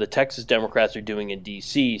the Texas Democrats are doing in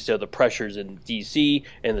D.C. So the pressure's in D.C.,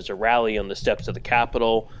 and there's a rally on the steps of the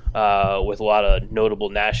Capitol with a lot of notable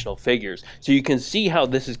national figures. So you can see how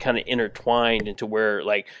this is kind of intertwined into where,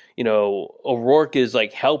 O'Rourke is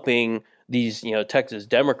helping these, Texas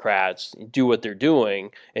Democrats do what they're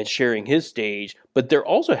doing and sharing his stage, but they're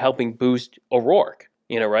also helping boost O'Rourke,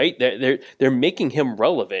 right? They're making him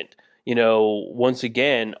relevant, once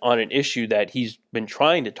again, on an issue that he's been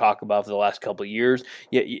trying to talk about for the last couple of years.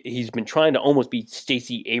 Yet he's been trying to almost be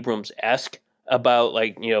Stacey Abrams-esque about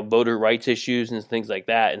voter rights issues and things like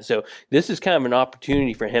that. And so this is kind of an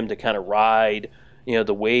opportunity for him to kind of ride,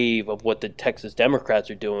 the wave of what the Texas Democrats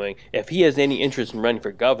are doing. If he has any interest in running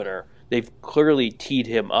for governor, they've clearly teed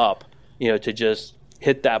him up, to just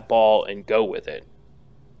hit that ball and go with it.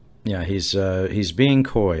 Yeah, he's being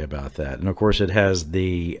coy about that, and of course it has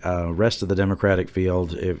the rest of the Democratic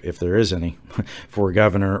field, if there is any, for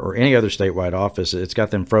governor or any other statewide office. It's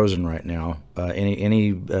got them frozen right now.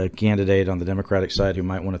 Any candidate on the Democratic side who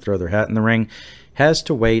might want to throw their hat in the ring has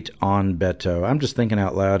to wait on Beto. I'm just thinking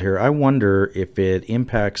out loud here. I wonder if it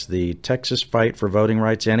impacts the Texas fight for voting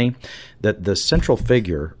rights any, that the central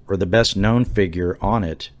figure or the best known figure on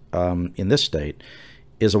it in this state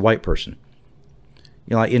is a white person.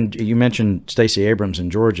 You mentioned Stacey Abrams in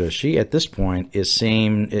Georgia. She, at this point, is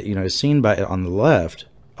seen by on the left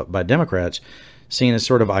by Democrats, seen as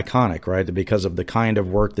sort of iconic, right? Because of the kind of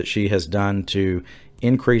work that she has done to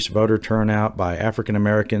increase voter turnout by African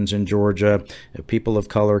Americans in Georgia, people of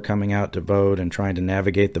color coming out to vote and trying to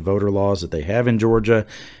navigate the voter laws that they have in Georgia,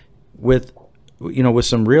 with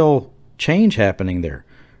some real change happening there,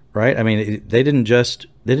 right? I mean, they didn't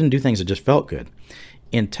do things that just felt good.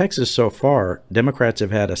 In Texas so far, Democrats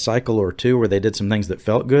have had a cycle or two where they did some things that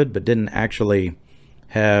felt good but didn't actually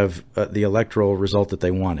have the electoral result that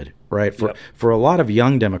they wanted, right? For a lot of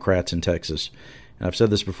young Democrats in Texas, and I've said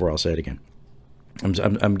this before, I'll say it again.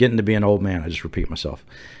 I'm getting to be an old man. I just repeat myself.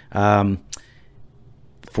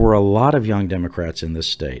 For a lot of young Democrats in this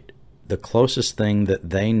state, the closest thing that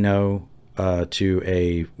they know to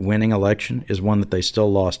a winning election is one that they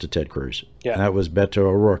still lost to Ted Cruz. Yeah. And that was Beto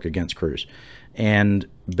O'Rourke against Cruz. And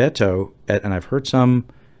Beto, and I've heard some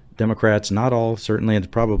Democrats, not all, certainly, it's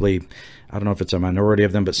probably, I don't know if it's a minority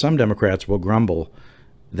of them, but some Democrats will grumble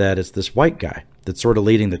that it's this white guy that's sort of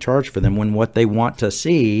leading the charge for them, when what they want to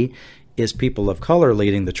see is people of color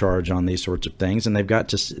leading the charge on these sorts of things. And they've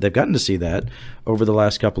gotten to see that over the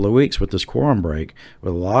last couple of weeks with this quorum break,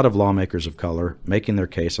 with a lot of lawmakers of color making their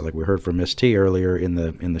case, like we heard from Ms. T earlier in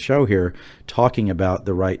the show here, talking about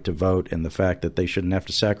the right to vote and the fact that they shouldn't have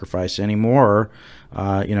to sacrifice any more,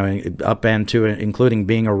 up and to including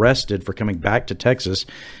being arrested for coming back to Texas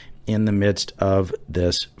in the midst of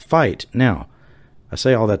this fight. Now, I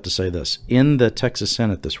say all that to say this. In the Texas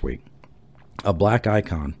Senate this week, a black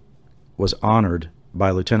icon was honored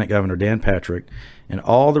by Lieutenant Governor Dan Patrick and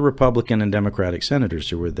all the Republican and Democratic senators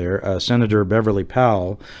who were there. Senator Beverly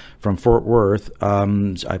Powell from Fort Worth,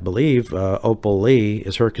 I believe Opal Lee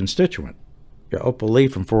is her constituent. Yeah, Opal Lee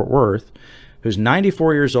from Fort Worth, who's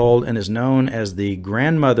 94 years old and is known as the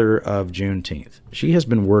grandmother of Juneteenth. She has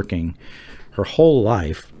been working her whole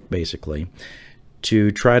life, basically,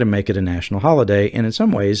 to try to make it a national holiday. And in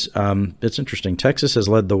some ways, it's interesting. Texas has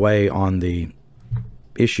led the way on the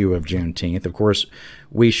issue of Juneteenth. Of course,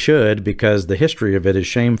 we should, because the history of it is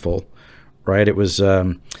shameful, right? It was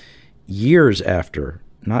years after,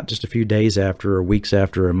 not just a few days after or weeks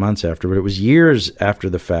after or months after, but it was years after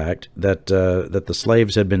the fact that the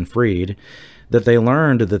slaves had been freed, that they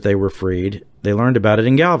learned that they were freed. They learned about it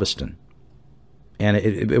in Galveston. And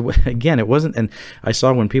it wasn't, and I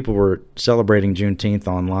saw when people were celebrating Juneteenth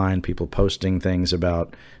online, people posting things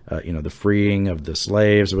about, the freeing of the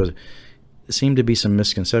slaves. There seemed to be some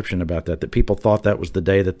misconception about that people thought that was the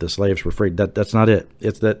day that the slaves were freed. That's not it.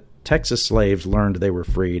 It's that Texas slaves learned they were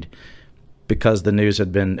freed because the news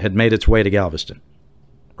had made its way to Galveston,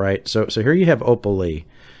 right? So here you have Opal Lee,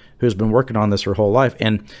 who's been working on this her whole life.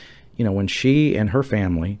 And, when she and her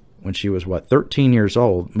family, when she was, 13 years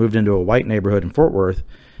old, moved into a white neighborhood in Fort Worth,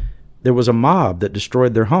 there was a mob that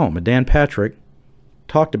destroyed their home. And Dan Patrick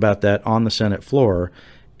talked about that on the Senate floor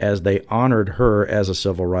as they honored her as a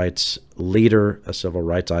civil rights leader, a civil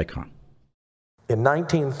rights icon. In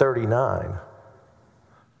 1939,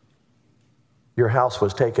 your house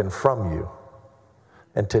was taken from you.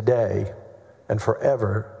 And today and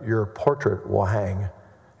forever, your portrait will hang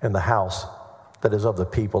in the house that is of the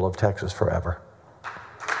people of Texas forever.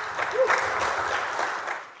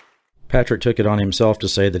 Patrick took it on himself to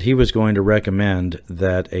say that he was going to recommend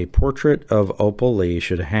that a portrait of Opal Lee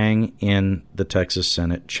should hang in the Texas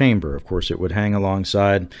Senate chamber. Of course, it would hang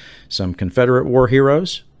alongside some Confederate war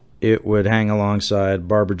heroes. It would hang alongside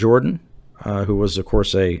Barbara Jordan, who was, of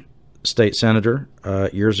course, a state senator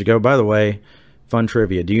years ago. By the way, fun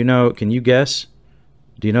trivia. Can you guess?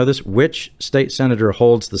 Do you know this? Which state senator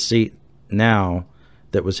holds the seat now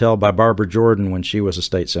that was held by Barbara Jordan when she was a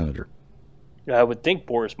state senator? I would think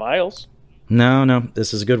Boris Miles. No,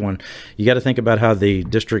 this is a good one. You got to think about how the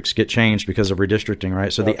districts get changed because of redistricting,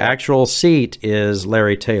 right? So The actual seat is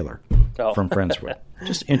Larry Taylor from Friendswood.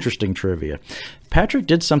 Just interesting trivia. Patrick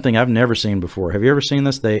did something I've never seen before. Have you ever seen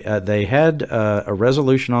this? They had a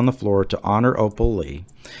resolution on the floor to honor Opal Lee,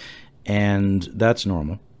 and that's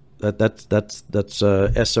normal. That's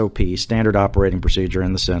SOP, standard operating procedure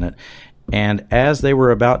in the Senate. And as they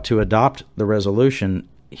were about to adopt the resolution,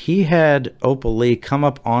 he had Opal Lee come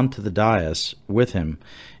up onto the dais with him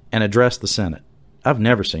and address the Senate. I've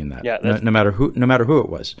never seen that. Yeah, no matter who it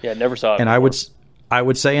was. Yeah, never saw it. And before. I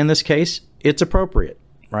would say in this case, it's appropriate,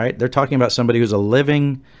 right? They're talking about somebody who's a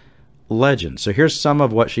living legend. So here's some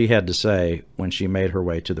of what she had to say when she made her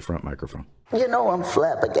way to the front microphone. I'm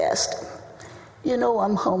flabbergasted.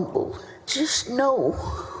 I'm humble. Just know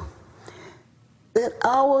that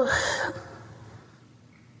our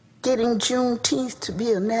getting Juneteenth to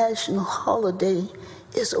be a national holiday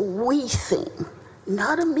is a we thing,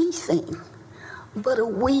 not a me thing, but a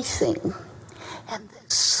we thing. And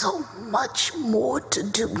there's so much more to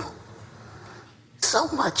do, so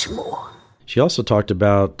much more. She also talked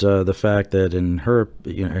about the fact that in her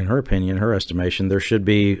opinion, her estimation, there should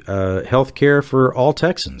be health care for all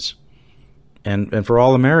Texans and for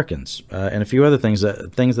all Americans, and a few other things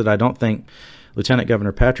that I don't think Lieutenant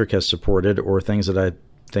Governor Patrick has supported, or things that I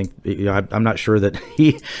think, I'm not sure that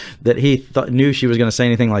he knew she was going to say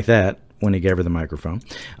anything like that when he gave her the microphone.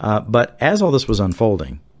 But as all this was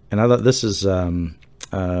unfolding, and I thought this is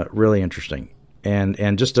really interesting,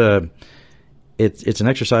 and just it's an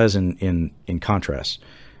exercise in contrast.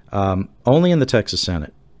 Only in the Texas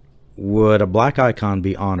Senate would a black icon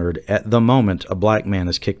be honored at the moment a black man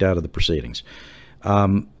is kicked out of the proceedings.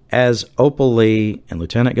 As Opal Lee and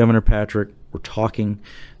Lieutenant Governor Patrick were talking,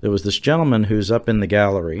 there was this gentleman who's up in the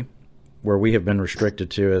gallery where we have been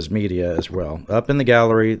restricted to as media as well. Up in the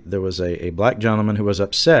gallery, there was a black gentleman who was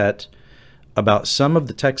upset about some of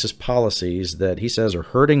the Texas policies that he says are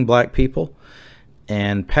hurting black people.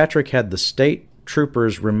 And Patrick had the state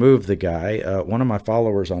troopers remove the guy. One of my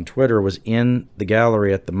followers on Twitter was in the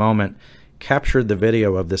gallery at the moment, captured the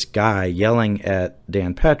video of this guy yelling at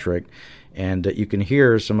Dan Patrick, and you can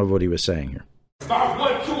hear some of what he was saying here. About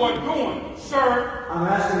what you are doing, sir. I'm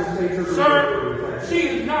asking the state trooper. Sir, she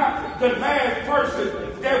is not the last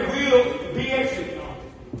person that will be executed.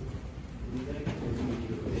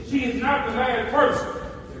 She is not the last person.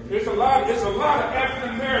 It's a lot of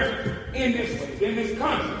African Americans in this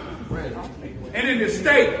country and in this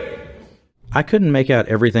state. I couldn't make out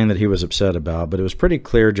everything that he was upset about, but it was pretty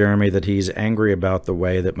clear, Jeremy, that he's angry about the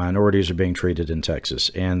way that minorities are being treated in Texas.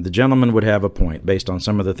 And the gentleman would have a point based on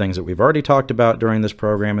some of the things that we've already talked about during this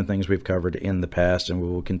program and things we've covered in the past and we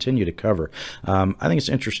will continue to cover. I think it's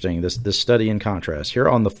interesting, this study in contrast. Here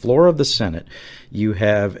on the floor of the Senate, you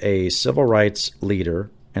have a civil rights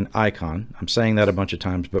leader, an icon. I'm saying that a bunch of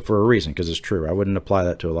times, but for a reason, because it's true. I wouldn't apply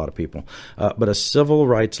that to a lot of people. But a civil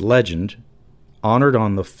rights legend honored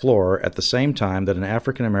on the floor at the same time that an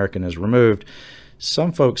African American is removed.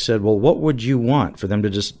 Some folks said, well, what would you want? For them to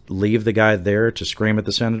just leave the guy there to scream at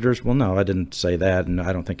the senators? Well, no, I didn't say that, and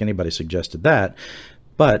I don't think anybody suggested that.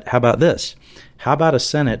 But how about this? How about a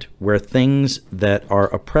Senate where things that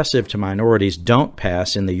are oppressive to minorities don't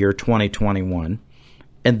pass in the year 2021,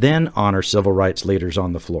 and then honor civil rights leaders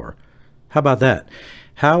on the floor? How about that?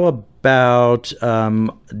 How about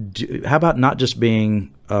not just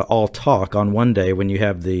being all talk on one day when you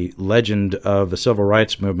have the legend of the civil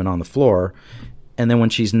rights movement on the floor, and then when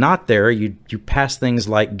she's not there, you pass things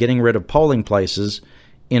like getting rid of polling places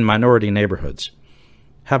in minority neighborhoods?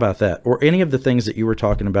 How about that? Or any of the things that you were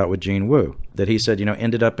talking about with Gene Wu that he said,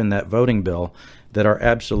 ended up in that voting bill that are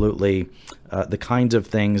absolutely the kinds of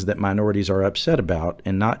things that minorities are upset about,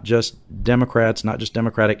 and not just Democrats, not just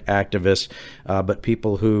Democratic activists, but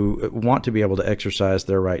people who want to be able to exercise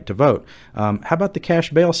their right to vote. How about the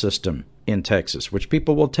cash bail system in Texas, which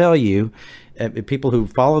people will tell you, people who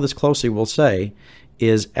follow this closely will say,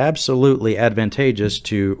 is absolutely advantageous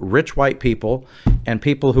to rich white people, and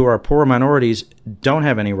people who are poor minorities don't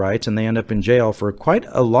have any rights, and they end up in jail for quite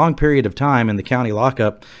a long period of time in the county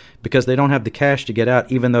lockup because they don't have the cash to get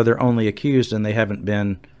out, even though they're only accused and they haven't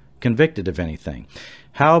been convicted of anything.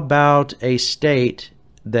 How about a state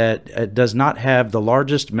that does not have the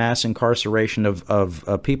largest mass incarceration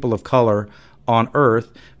of people of color on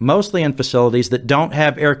earth, mostly in facilities that don't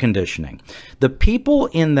have air conditioning? The people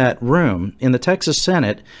in that room in the Texas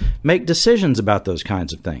Senate make decisions about those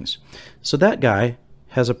kinds of things. So that guy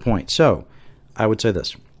has a point. So I would say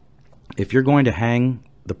this: if you're going to hang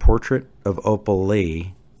the portrait of Opal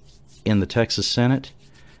Lee in the Texas Senate,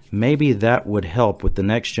 maybe that would help with the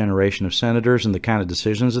next generation of senators and the kind of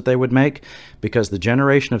decisions that they would make, because the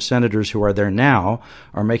generation of senators who are there now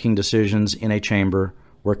are making decisions in a chamber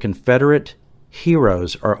where Confederate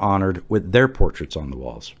heroes are honored with their portraits on the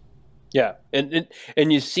walls. Yeah, and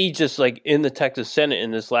you see, just like in the Texas Senate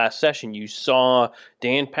in this last session, you saw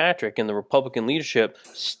Dan Patrick and the Republican leadership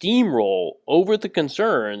steamroll over the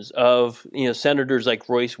concerns of senators like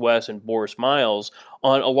Royce West and Boris Miles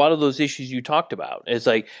on a lot of those issues you talked about. It's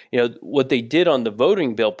like what they did on the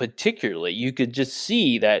voting bill, particularly. You could just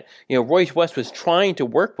see that Royce West was trying to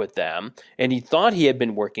work with them, and he thought he had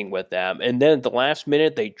been working with them, and then at the last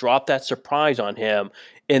minute they dropped that surprise on him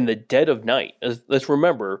in the dead of night. Let's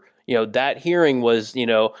remember, that hearing was,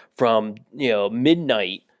 from,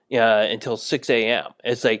 midnight until 6 a.m.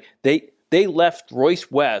 It's like they left Royce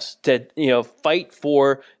West to, fight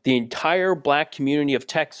for the entire black community of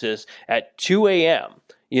Texas at 2 a.m.,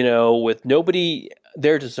 with nobody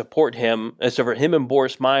there to support him, except for him and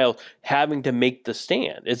Boris Miles having to make the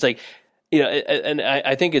stand. It's like, and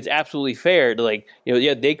I think it's absolutely fair to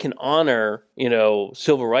they can honor,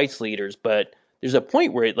 civil rights leaders, but there's a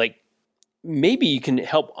point where maybe you can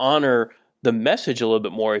help honor the message a little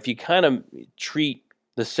bit more if you kind of treat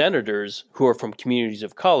the senators who are from communities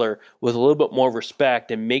of color with a little bit more respect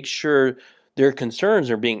and make sure their concerns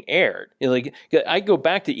are being aired. I go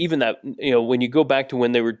back to even that, when you go back to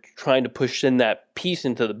when they were trying to push in that piece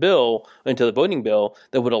into the voting bill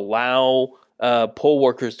that would allow poll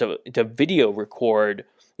workers to video record,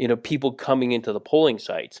 people coming into the polling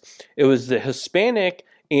sites. It was the Hispanic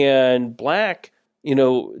and black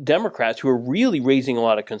Democrats who are really raising a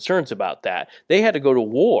lot of concerns about that. They had to go to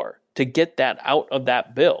war to get that out of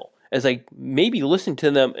that bill. As maybe listen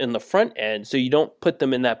to them in the front end so you don't put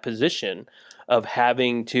them in that position of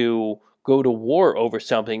having to go to war over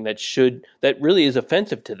something that really is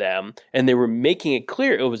offensive to them, and they were making it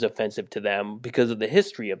clear it was offensive to them because of the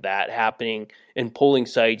history of that happening in polling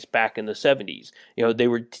sites back in the 70s. They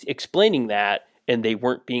were explaining that, and they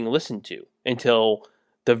weren't being listened to until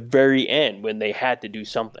the very end when they had to do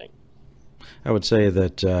something. I would say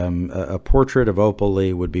that a portrait of Opal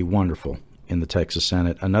Lee would be wonderful in the Texas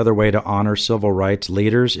Senate. Another way to honor civil rights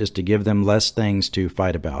leaders is to give them less things to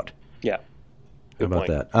fight about. Yeah. How about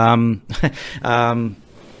that? Trying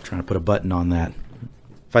to put a button on that.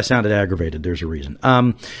 If I sounded aggravated, there's a reason.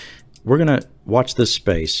 We're going to watch this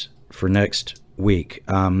space for next week.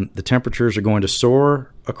 The temperatures are going to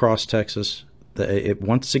soar across Texas.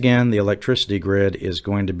 Once again, the electricity grid is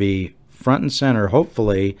going to be front and center.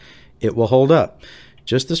 Hopefully, it will hold up.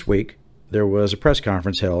 Just this week, there was a press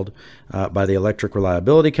conference held by the Electric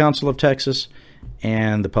Reliability Council of Texas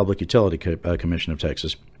and the Public Utility Commission of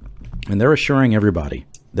Texas. And they're assuring everybody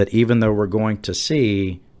that even though we're going to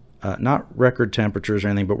see not record temperatures or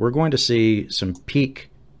anything, but we're going to see some peak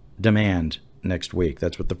demand next week.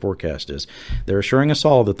 That's what the forecast is. They're assuring us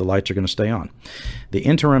all that the lights are going to stay on. The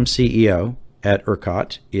interim CEO at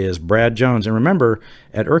ERCOT is Brad Jones. And remember,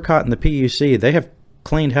 at ERCOT and the PUC, they have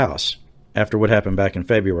cleaned house after what happened back in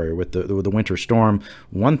February with the winter storm.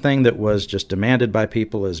 One thing that was just demanded by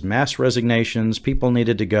people is mass resignations. People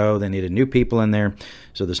needed to go. They needed new people in there.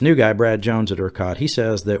 So this new guy, Brad Jones at ERCOT, he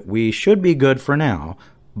says that we should be good for now,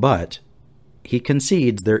 but he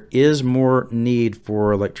concedes there is more need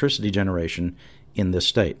for electricity generation in this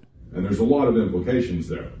state. And there's a lot of implications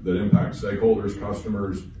there that impact stakeholders,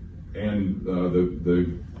 customers, and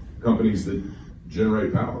the companies that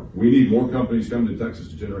generate power. We need more companies coming to Texas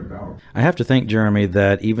to generate power. I have to think, Jeremy,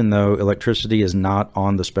 that even though electricity is not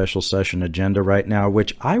on the special session agenda right now,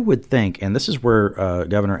 which I would think, and this is where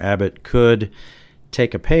Governor Abbott could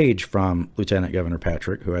take a page from Lieutenant Governor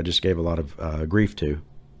Patrick, who I just gave a lot of grief to,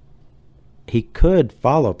 he could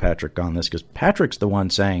follow Patrick on this because Patrick's the one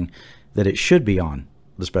saying that it should be on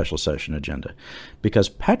the special session agenda, because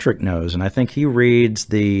Patrick knows, and I think he reads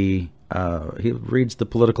the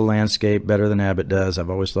political landscape better than Abbott does. I've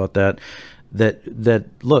always thought that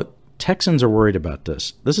look, Texans are worried about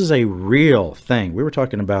this. This is a real thing. We were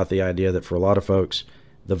talking about the idea that for a lot of folks,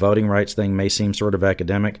 the voting rights thing may seem sort of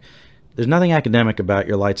academic. There's nothing academic about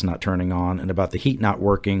your lights not turning on and about the heat not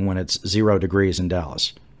working when it's 0 degrees in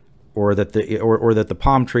Dallas, or that the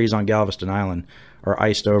palm trees on Galveston Island are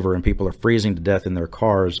iced over and people are freezing to death in their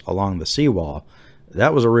cars along the seawall.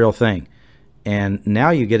 That was a real thing. And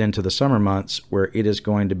now you get into the summer months where it is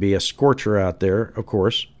going to be a scorcher out there. Of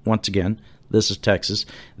course, once again, this is Texas.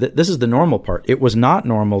 This is the normal part. It was not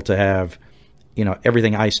normal to have,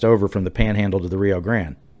 everything iced over from the Panhandle to the Rio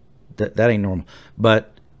Grande. That ain't normal.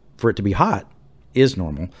 But for it to be hot is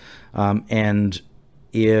normal. And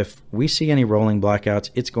if we see any rolling blackouts,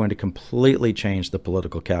 it's going to completely change the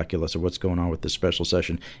political calculus of what's going on with this special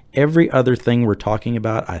session. Every other thing we're talking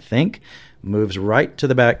about, I think, moves right to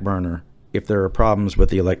the back burner if there are problems with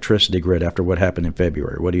the electricity grid after what happened in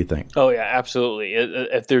February. What do you think? Oh, yeah, absolutely.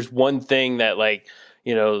 If there's one thing that,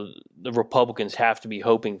 the Republicans have to be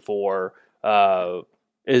hoping for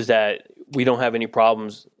is that we don't have any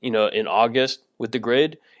problems, in August with the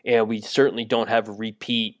grid, and we certainly don't have a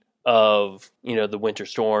repeat of, the winter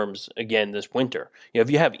storms again this winter. If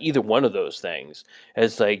you have either one of those things,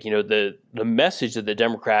 it's the message that the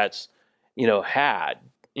Democrats, had,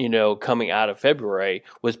 coming out of February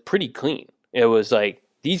was pretty clean. It was like,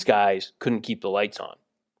 these guys couldn't keep the lights on.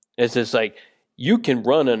 It's just like, you can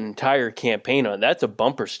run an entire campaign on that's a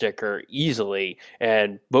bumper sticker easily,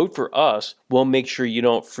 and vote for us. We'll make sure you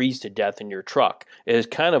don't freeze to death in your truck. It's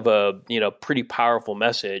kind of a, pretty powerful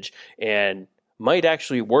message and might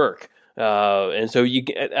actually work. And so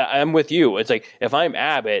I'm with you. It's like, if I'm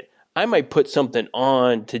Abbott, I might put something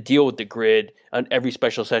on to deal with the grid on every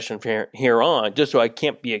special session from here on, just so I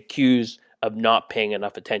can't be accused of not paying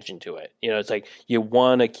enough attention to it. It's like, you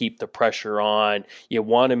want to keep the pressure on. You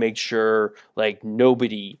want to make sure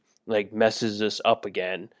nobody messes this up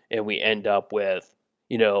again, and we end up with,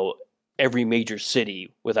 every major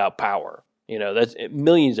city without power. That's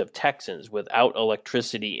millions of Texans without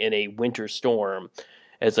electricity in a winter storm.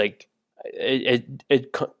 It's like,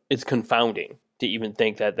 it's confounding to even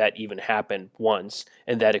think that even happened once,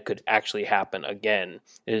 and that it could actually happen again.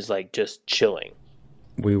 It is just chilling.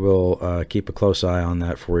 We will keep a close eye on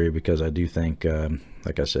that for you, because I do think,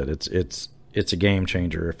 like I said, it's a game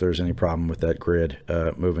changer if there's any problem with that grid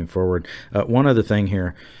moving forward. One other thing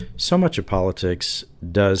here, so much of politics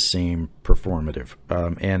does seem performative,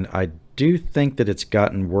 and I do think that it's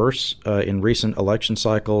gotten worse in recent election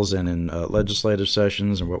cycles and in legislative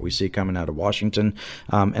sessions and what we see coming out of Washington.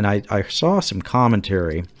 And I saw some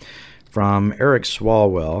commentary from Eric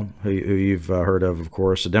Swalwell, who you've heard of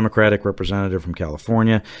course, a Democratic representative from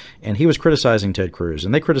California, and he was criticizing Ted Cruz,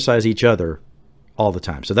 and they criticize each other all the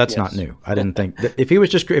time. So that's not new. I didn't think that if he was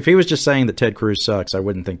just saying that Ted Cruz sucks, I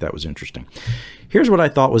wouldn't think that was interesting. Here's what I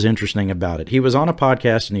thought was interesting about it. He was on a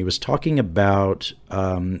podcast and he was talking about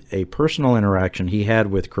a personal interaction he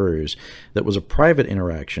had with Cruz that was a private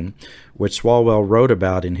interaction, which Swalwell wrote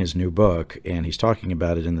about in his new book, and he's talking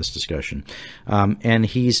about it in this discussion. And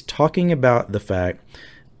he's talking about the fact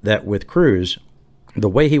that with Cruz, the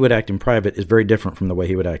way he would act in private is very different from the way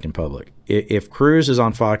he would act in public. If Cruz is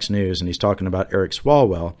on Fox News and he's talking about Eric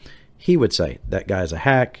Swalwell, he would say, that guy's a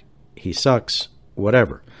hack, he sucks,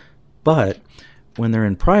 whatever. But when they're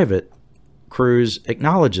in private, Cruz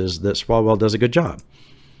acknowledges that Swalwell does a good job.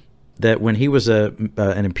 That when he was an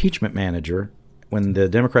impeachment manager, when the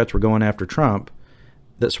Democrats were going after Trump,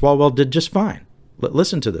 that Swalwell did just fine.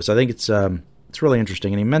 Listen to this. I think it's really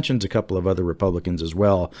interesting. And he mentions a couple of other Republicans as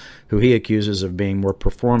well, who he accuses of being more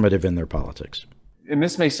performative in their politics. And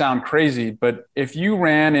this may sound crazy, but if you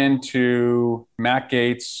ran into Matt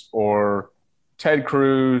Gaetz or Ted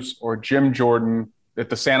Cruz or Jim Jordan at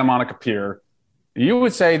the Santa Monica Pier, you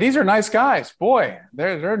would say, these are nice guys. Boy,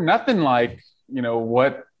 they're nothing like,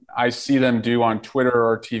 what I see them do on Twitter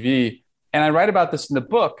or TV. And I write about this in the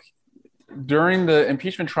book. During the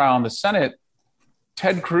impeachment trial in the Senate,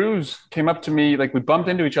 Ted Cruz came up to me, like we bumped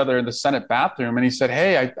into each other in the Senate bathroom, and he said,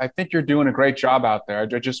 hey, I think you're doing a great job out there.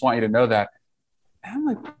 I just want you to know that. And I'm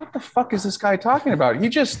like, what the fuck is this guy talking about? He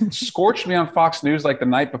just scorched me on Fox News like the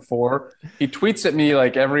night before. He tweets at me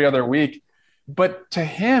like every other week. But to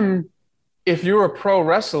him, if you're a pro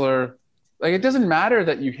wrestler, like it doesn't matter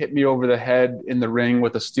that you hit me over the head in the ring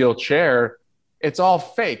with a steel chair. It's all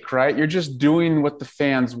fake, right? You're just doing what the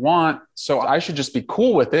fans want. So I should just be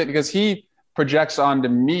cool with it because he projects onto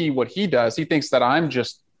me what he does. He thinks that I'm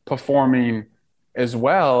just performing as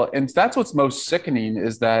well. And that's what's most sickening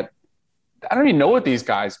is that I don't even know what these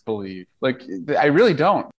guys believe. Like, I really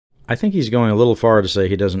don't. I think he's going a little far to say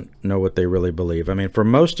he doesn't know what they really believe. I mean, for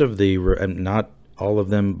most of the, not all of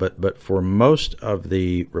them, but for most of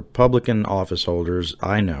the Republican office holders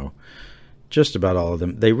I know, just about all of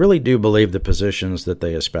them, they really do believe the positions that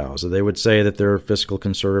they espouse. They would say that they're fiscal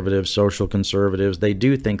conservatives, social conservatives. They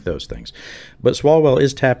do think those things. But Swalwell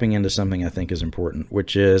is tapping into something I think is important,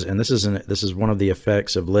 which is, and this is one of the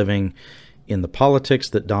effects of living in the politics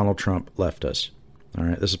that Donald Trump left us. All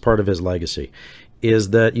right, this is part of his legacy, is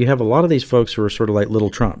that you have a lot of these folks who are sort of like little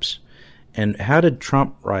Trumps. And how did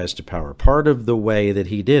Trump rise to power? Part of the way that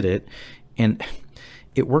he did it, and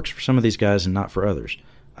it works for some of these guys and not for others.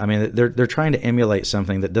 I mean, they're trying to emulate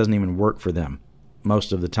something that doesn't even work for them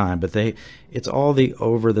most of the time. But it's all the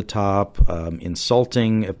over-the-top,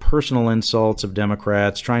 insulting, personal insults of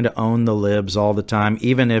Democrats, trying to own the libs all the time,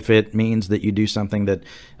 even if it means that you do something that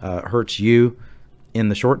hurts you in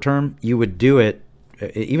the short term. You would do it,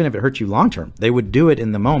 even if it hurts you long term. They would do it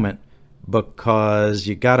in the moment because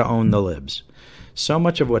you got to own the libs. So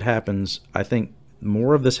much of what happens, I think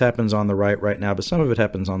more of this happens on the right now, but some of it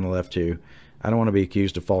happens on the left too. I don't want to be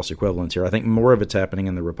accused of false equivalence here. I think more of it's happening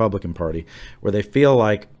in the Republican Party, where they feel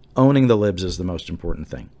like owning the libs is the most important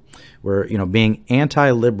thing, where being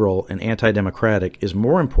anti-liberal and anti-democratic is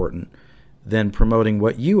more important than promoting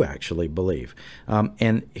what you actually believe.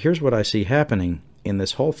 And here's what I see happening in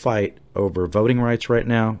this whole fight over voting rights right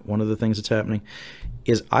now. One of the things that's happening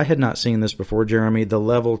is I had not seen this before, Jeremy, the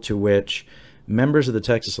level to which members of the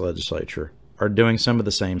Texas legislature are doing some of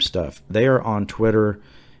the same stuff. They are on Twitter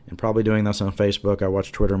and probably doing this on Facebook. I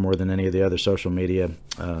watch Twitter more than any of the other social media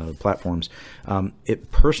platforms.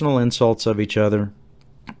 Personal insults of each other,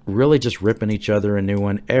 really just ripping each other a new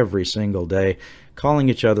one every single day, calling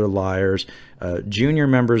each other liars, junior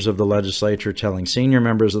members of the legislature telling senior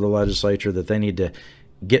members of the legislature that they need to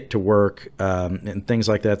get to work, and things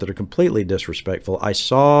like that are completely disrespectful. I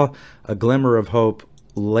saw a glimmer of hope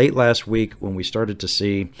late last week when we started to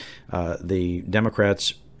see the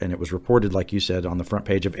Democrats, and it was reported, like you said, on the front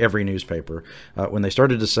page of every newspaper, when they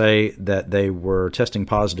started to say that they were testing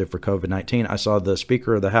positive for COVID-19. I saw the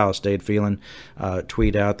Speaker of the House, Dade Phelan,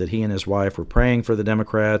 tweet out that he and his wife were praying for the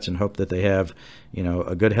Democrats and hope that they have,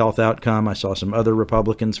 a good health outcome. I saw some other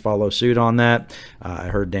Republicans follow suit on that. I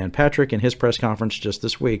heard Dan Patrick in his press conference just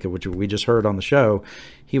this week, which we just heard on the show.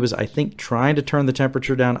 He was, I think, trying to turn the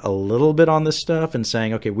temperature down a little bit on this stuff and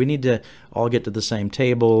saying, okay, we need to all get to the same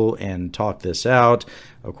table and talk this out.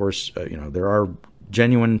 Of course, there are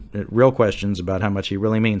genuine, real questions about how much he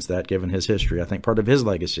really means that, given his history. I think part of his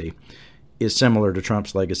legacy is similar to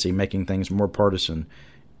Trump's legacy, making things more partisan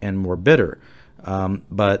and more bitter.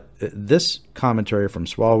 But this commentary from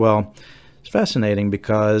Swalwell is fascinating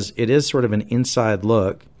because it is sort of an inside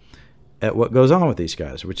look at what goes on with these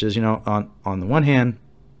guys, which is, on the one hand,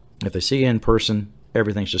 if they see you in person,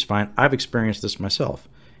 everything's just fine. I've experienced this myself.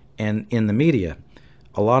 And in the media,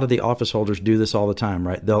 a lot of the office holders do this all the time,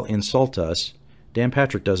 right? They'll insult us. Dan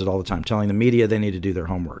Patrick does it all the time, telling the media they need to do their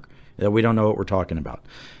homework, that we don't know what we're talking about.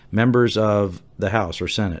 Members of the House or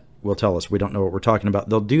Senate will tell us we don't know what we're talking about.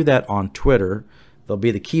 They'll do that on Twitter. They'll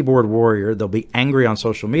be the keyboard warrior. They'll be angry on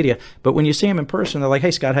social media. But when you see them in person, they're like,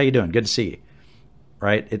 hey, Scott, how you doing? Good to see you.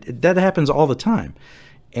 Right? That happens all the time.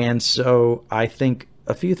 And so I think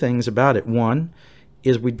a few things about it. One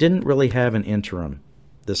is we didn't really have an interim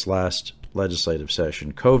this last legislative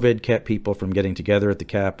session. COVID kept people from getting together at the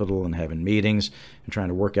Capitol and having meetings and trying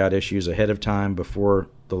to work out issues ahead of time before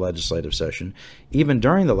the legislative session. Even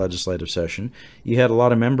during the legislative session, you had a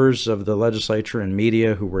lot of members of the legislature and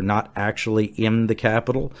media who were not actually in the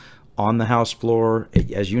Capitol on the House floor.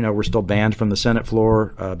 As you know, we're still banned from the Senate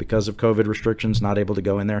floor because of COVID restrictions, not able to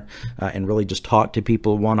go in there and really just talk to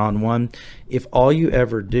people one-on-one. If all you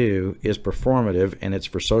ever do is performative and it's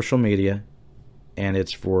for social media and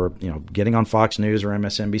it's for, getting on Fox News or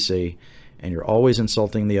MSNBC, and you're always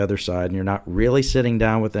insulting the other side, and you're not really sitting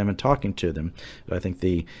down with them and talking to them, I think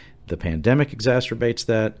the pandemic exacerbates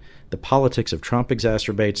that. The politics of Trump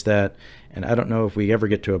exacerbates that. And I don't know if we ever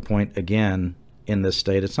get to a point again in this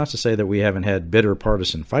state. It's not to say that we haven't had bitter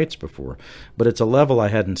partisan fights before, but it's a level I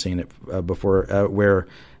hadn't seen it before where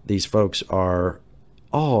these folks are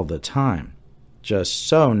all the time just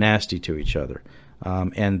so nasty to each other.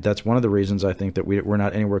 And that's one of the reasons I think that we're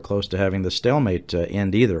not anywhere close to having the stalemate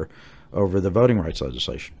end either over the voting rights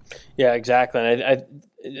legislation. Yeah, exactly. And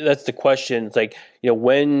that's the question. It's like,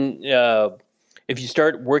 when if you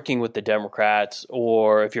start working with the Democrats,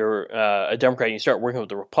 or if you're a Democrat and you start working with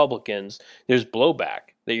the Republicans, there's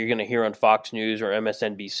blowback that you're going to hear on Fox News or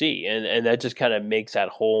MSNBC. And that just kind of makes that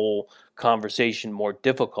whole conversation more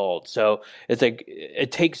difficult. So it's like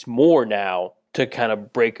it takes more now to kind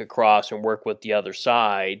of break across and work with the other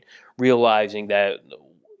side, realizing that,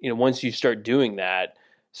 once you start doing that,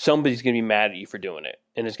 somebody's going to be mad at you for doing it,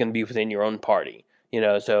 and it's going to be within your own party.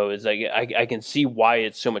 So it's like I can see why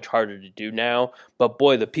it's so much harder to do now. But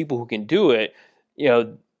boy, the people who can do it,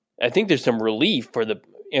 I think there's some relief for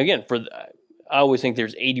I always think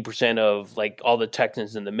there's 80% of like all the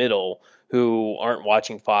Texans in the middle who aren't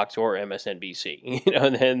watching Fox or MSNBC,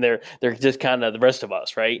 and then they're just kind of the rest of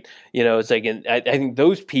us, right? It's like, and I think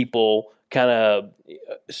those people kind of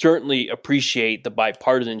certainly appreciate the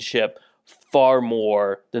bipartisanship far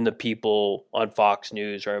more than the people on Fox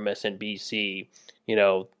News or MSNBC,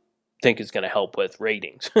 think is going to help with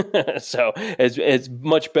ratings. So it's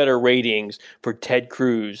much better ratings for Ted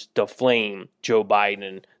Cruz to flame Joe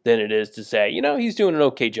Biden than it is to say, he's doing an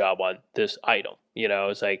okay job on this item.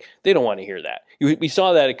 It's like they don't want to hear that. We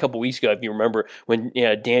saw that a couple weeks ago, if you remember, when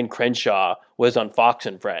Dan Crenshaw was on Fox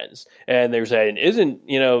and Friends, and they're saying, isn't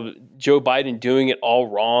Joe Biden doing it all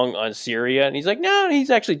wrong on Syria? And he's like, no, he's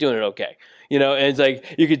actually doing it okay. And it's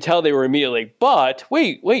like you could tell they were immediately like, but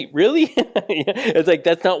wait, really? It's like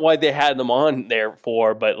that's not why they had them on there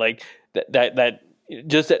for, but like that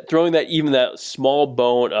just that throwing that small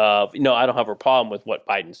bone of I don't have a problem with what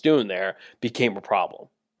Biden's doing there became a problem.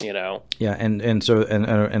 Yeah, and so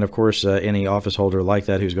of course any office holder like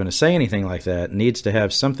that who's going to say anything like that needs to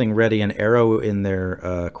have something ready, an arrow in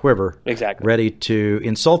their quiver, exactly, ready to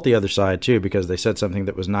insult the other side too, because they said something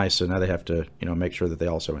that was nice, so now they have to make sure that they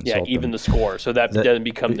also insult even them. The score, so that doesn't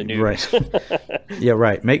become the news. Right. Yeah,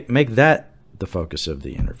 right. Make that the focus of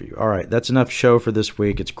the interview. All right, that's enough show for this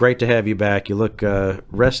week. It's great to have you back. You look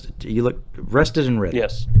rested. You look rested and ready.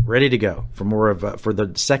 Yes, ready to go for more of for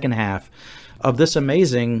the second half of this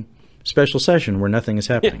amazing special session where nothing is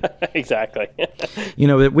happening. Yeah, exactly.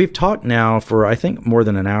 We've talked now for I think more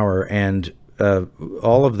than an hour, and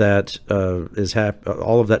all of that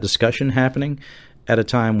all of that discussion happening at a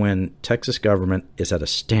time when Texas government is at a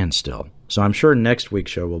standstill. So I'm sure next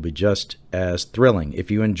week's show will be just as thrilling.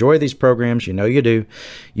 If you enjoy these programs, you do,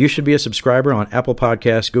 you should be a subscriber on Apple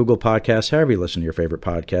Podcasts, Google Podcasts, however you listen to your favorite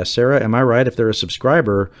podcasts. Sarah, am I right? If they're a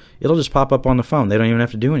subscriber, it'll just pop up on the phone. They don't even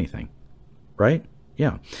have to do anything. Right?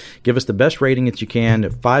 Yeah. Give us the best rating that you can.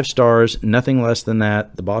 5 stars, nothing less than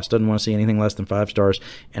that. The boss doesn't want to see anything less than 5 stars.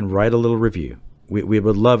 And write a little review. We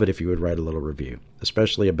would love it if you would write a little review,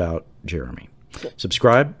 especially about Jeremy.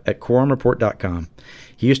 Subscribe at quorumreport.com,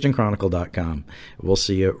 HoustonChronicle.com. We'll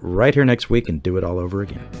see you right here next week and do it all over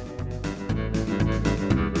again.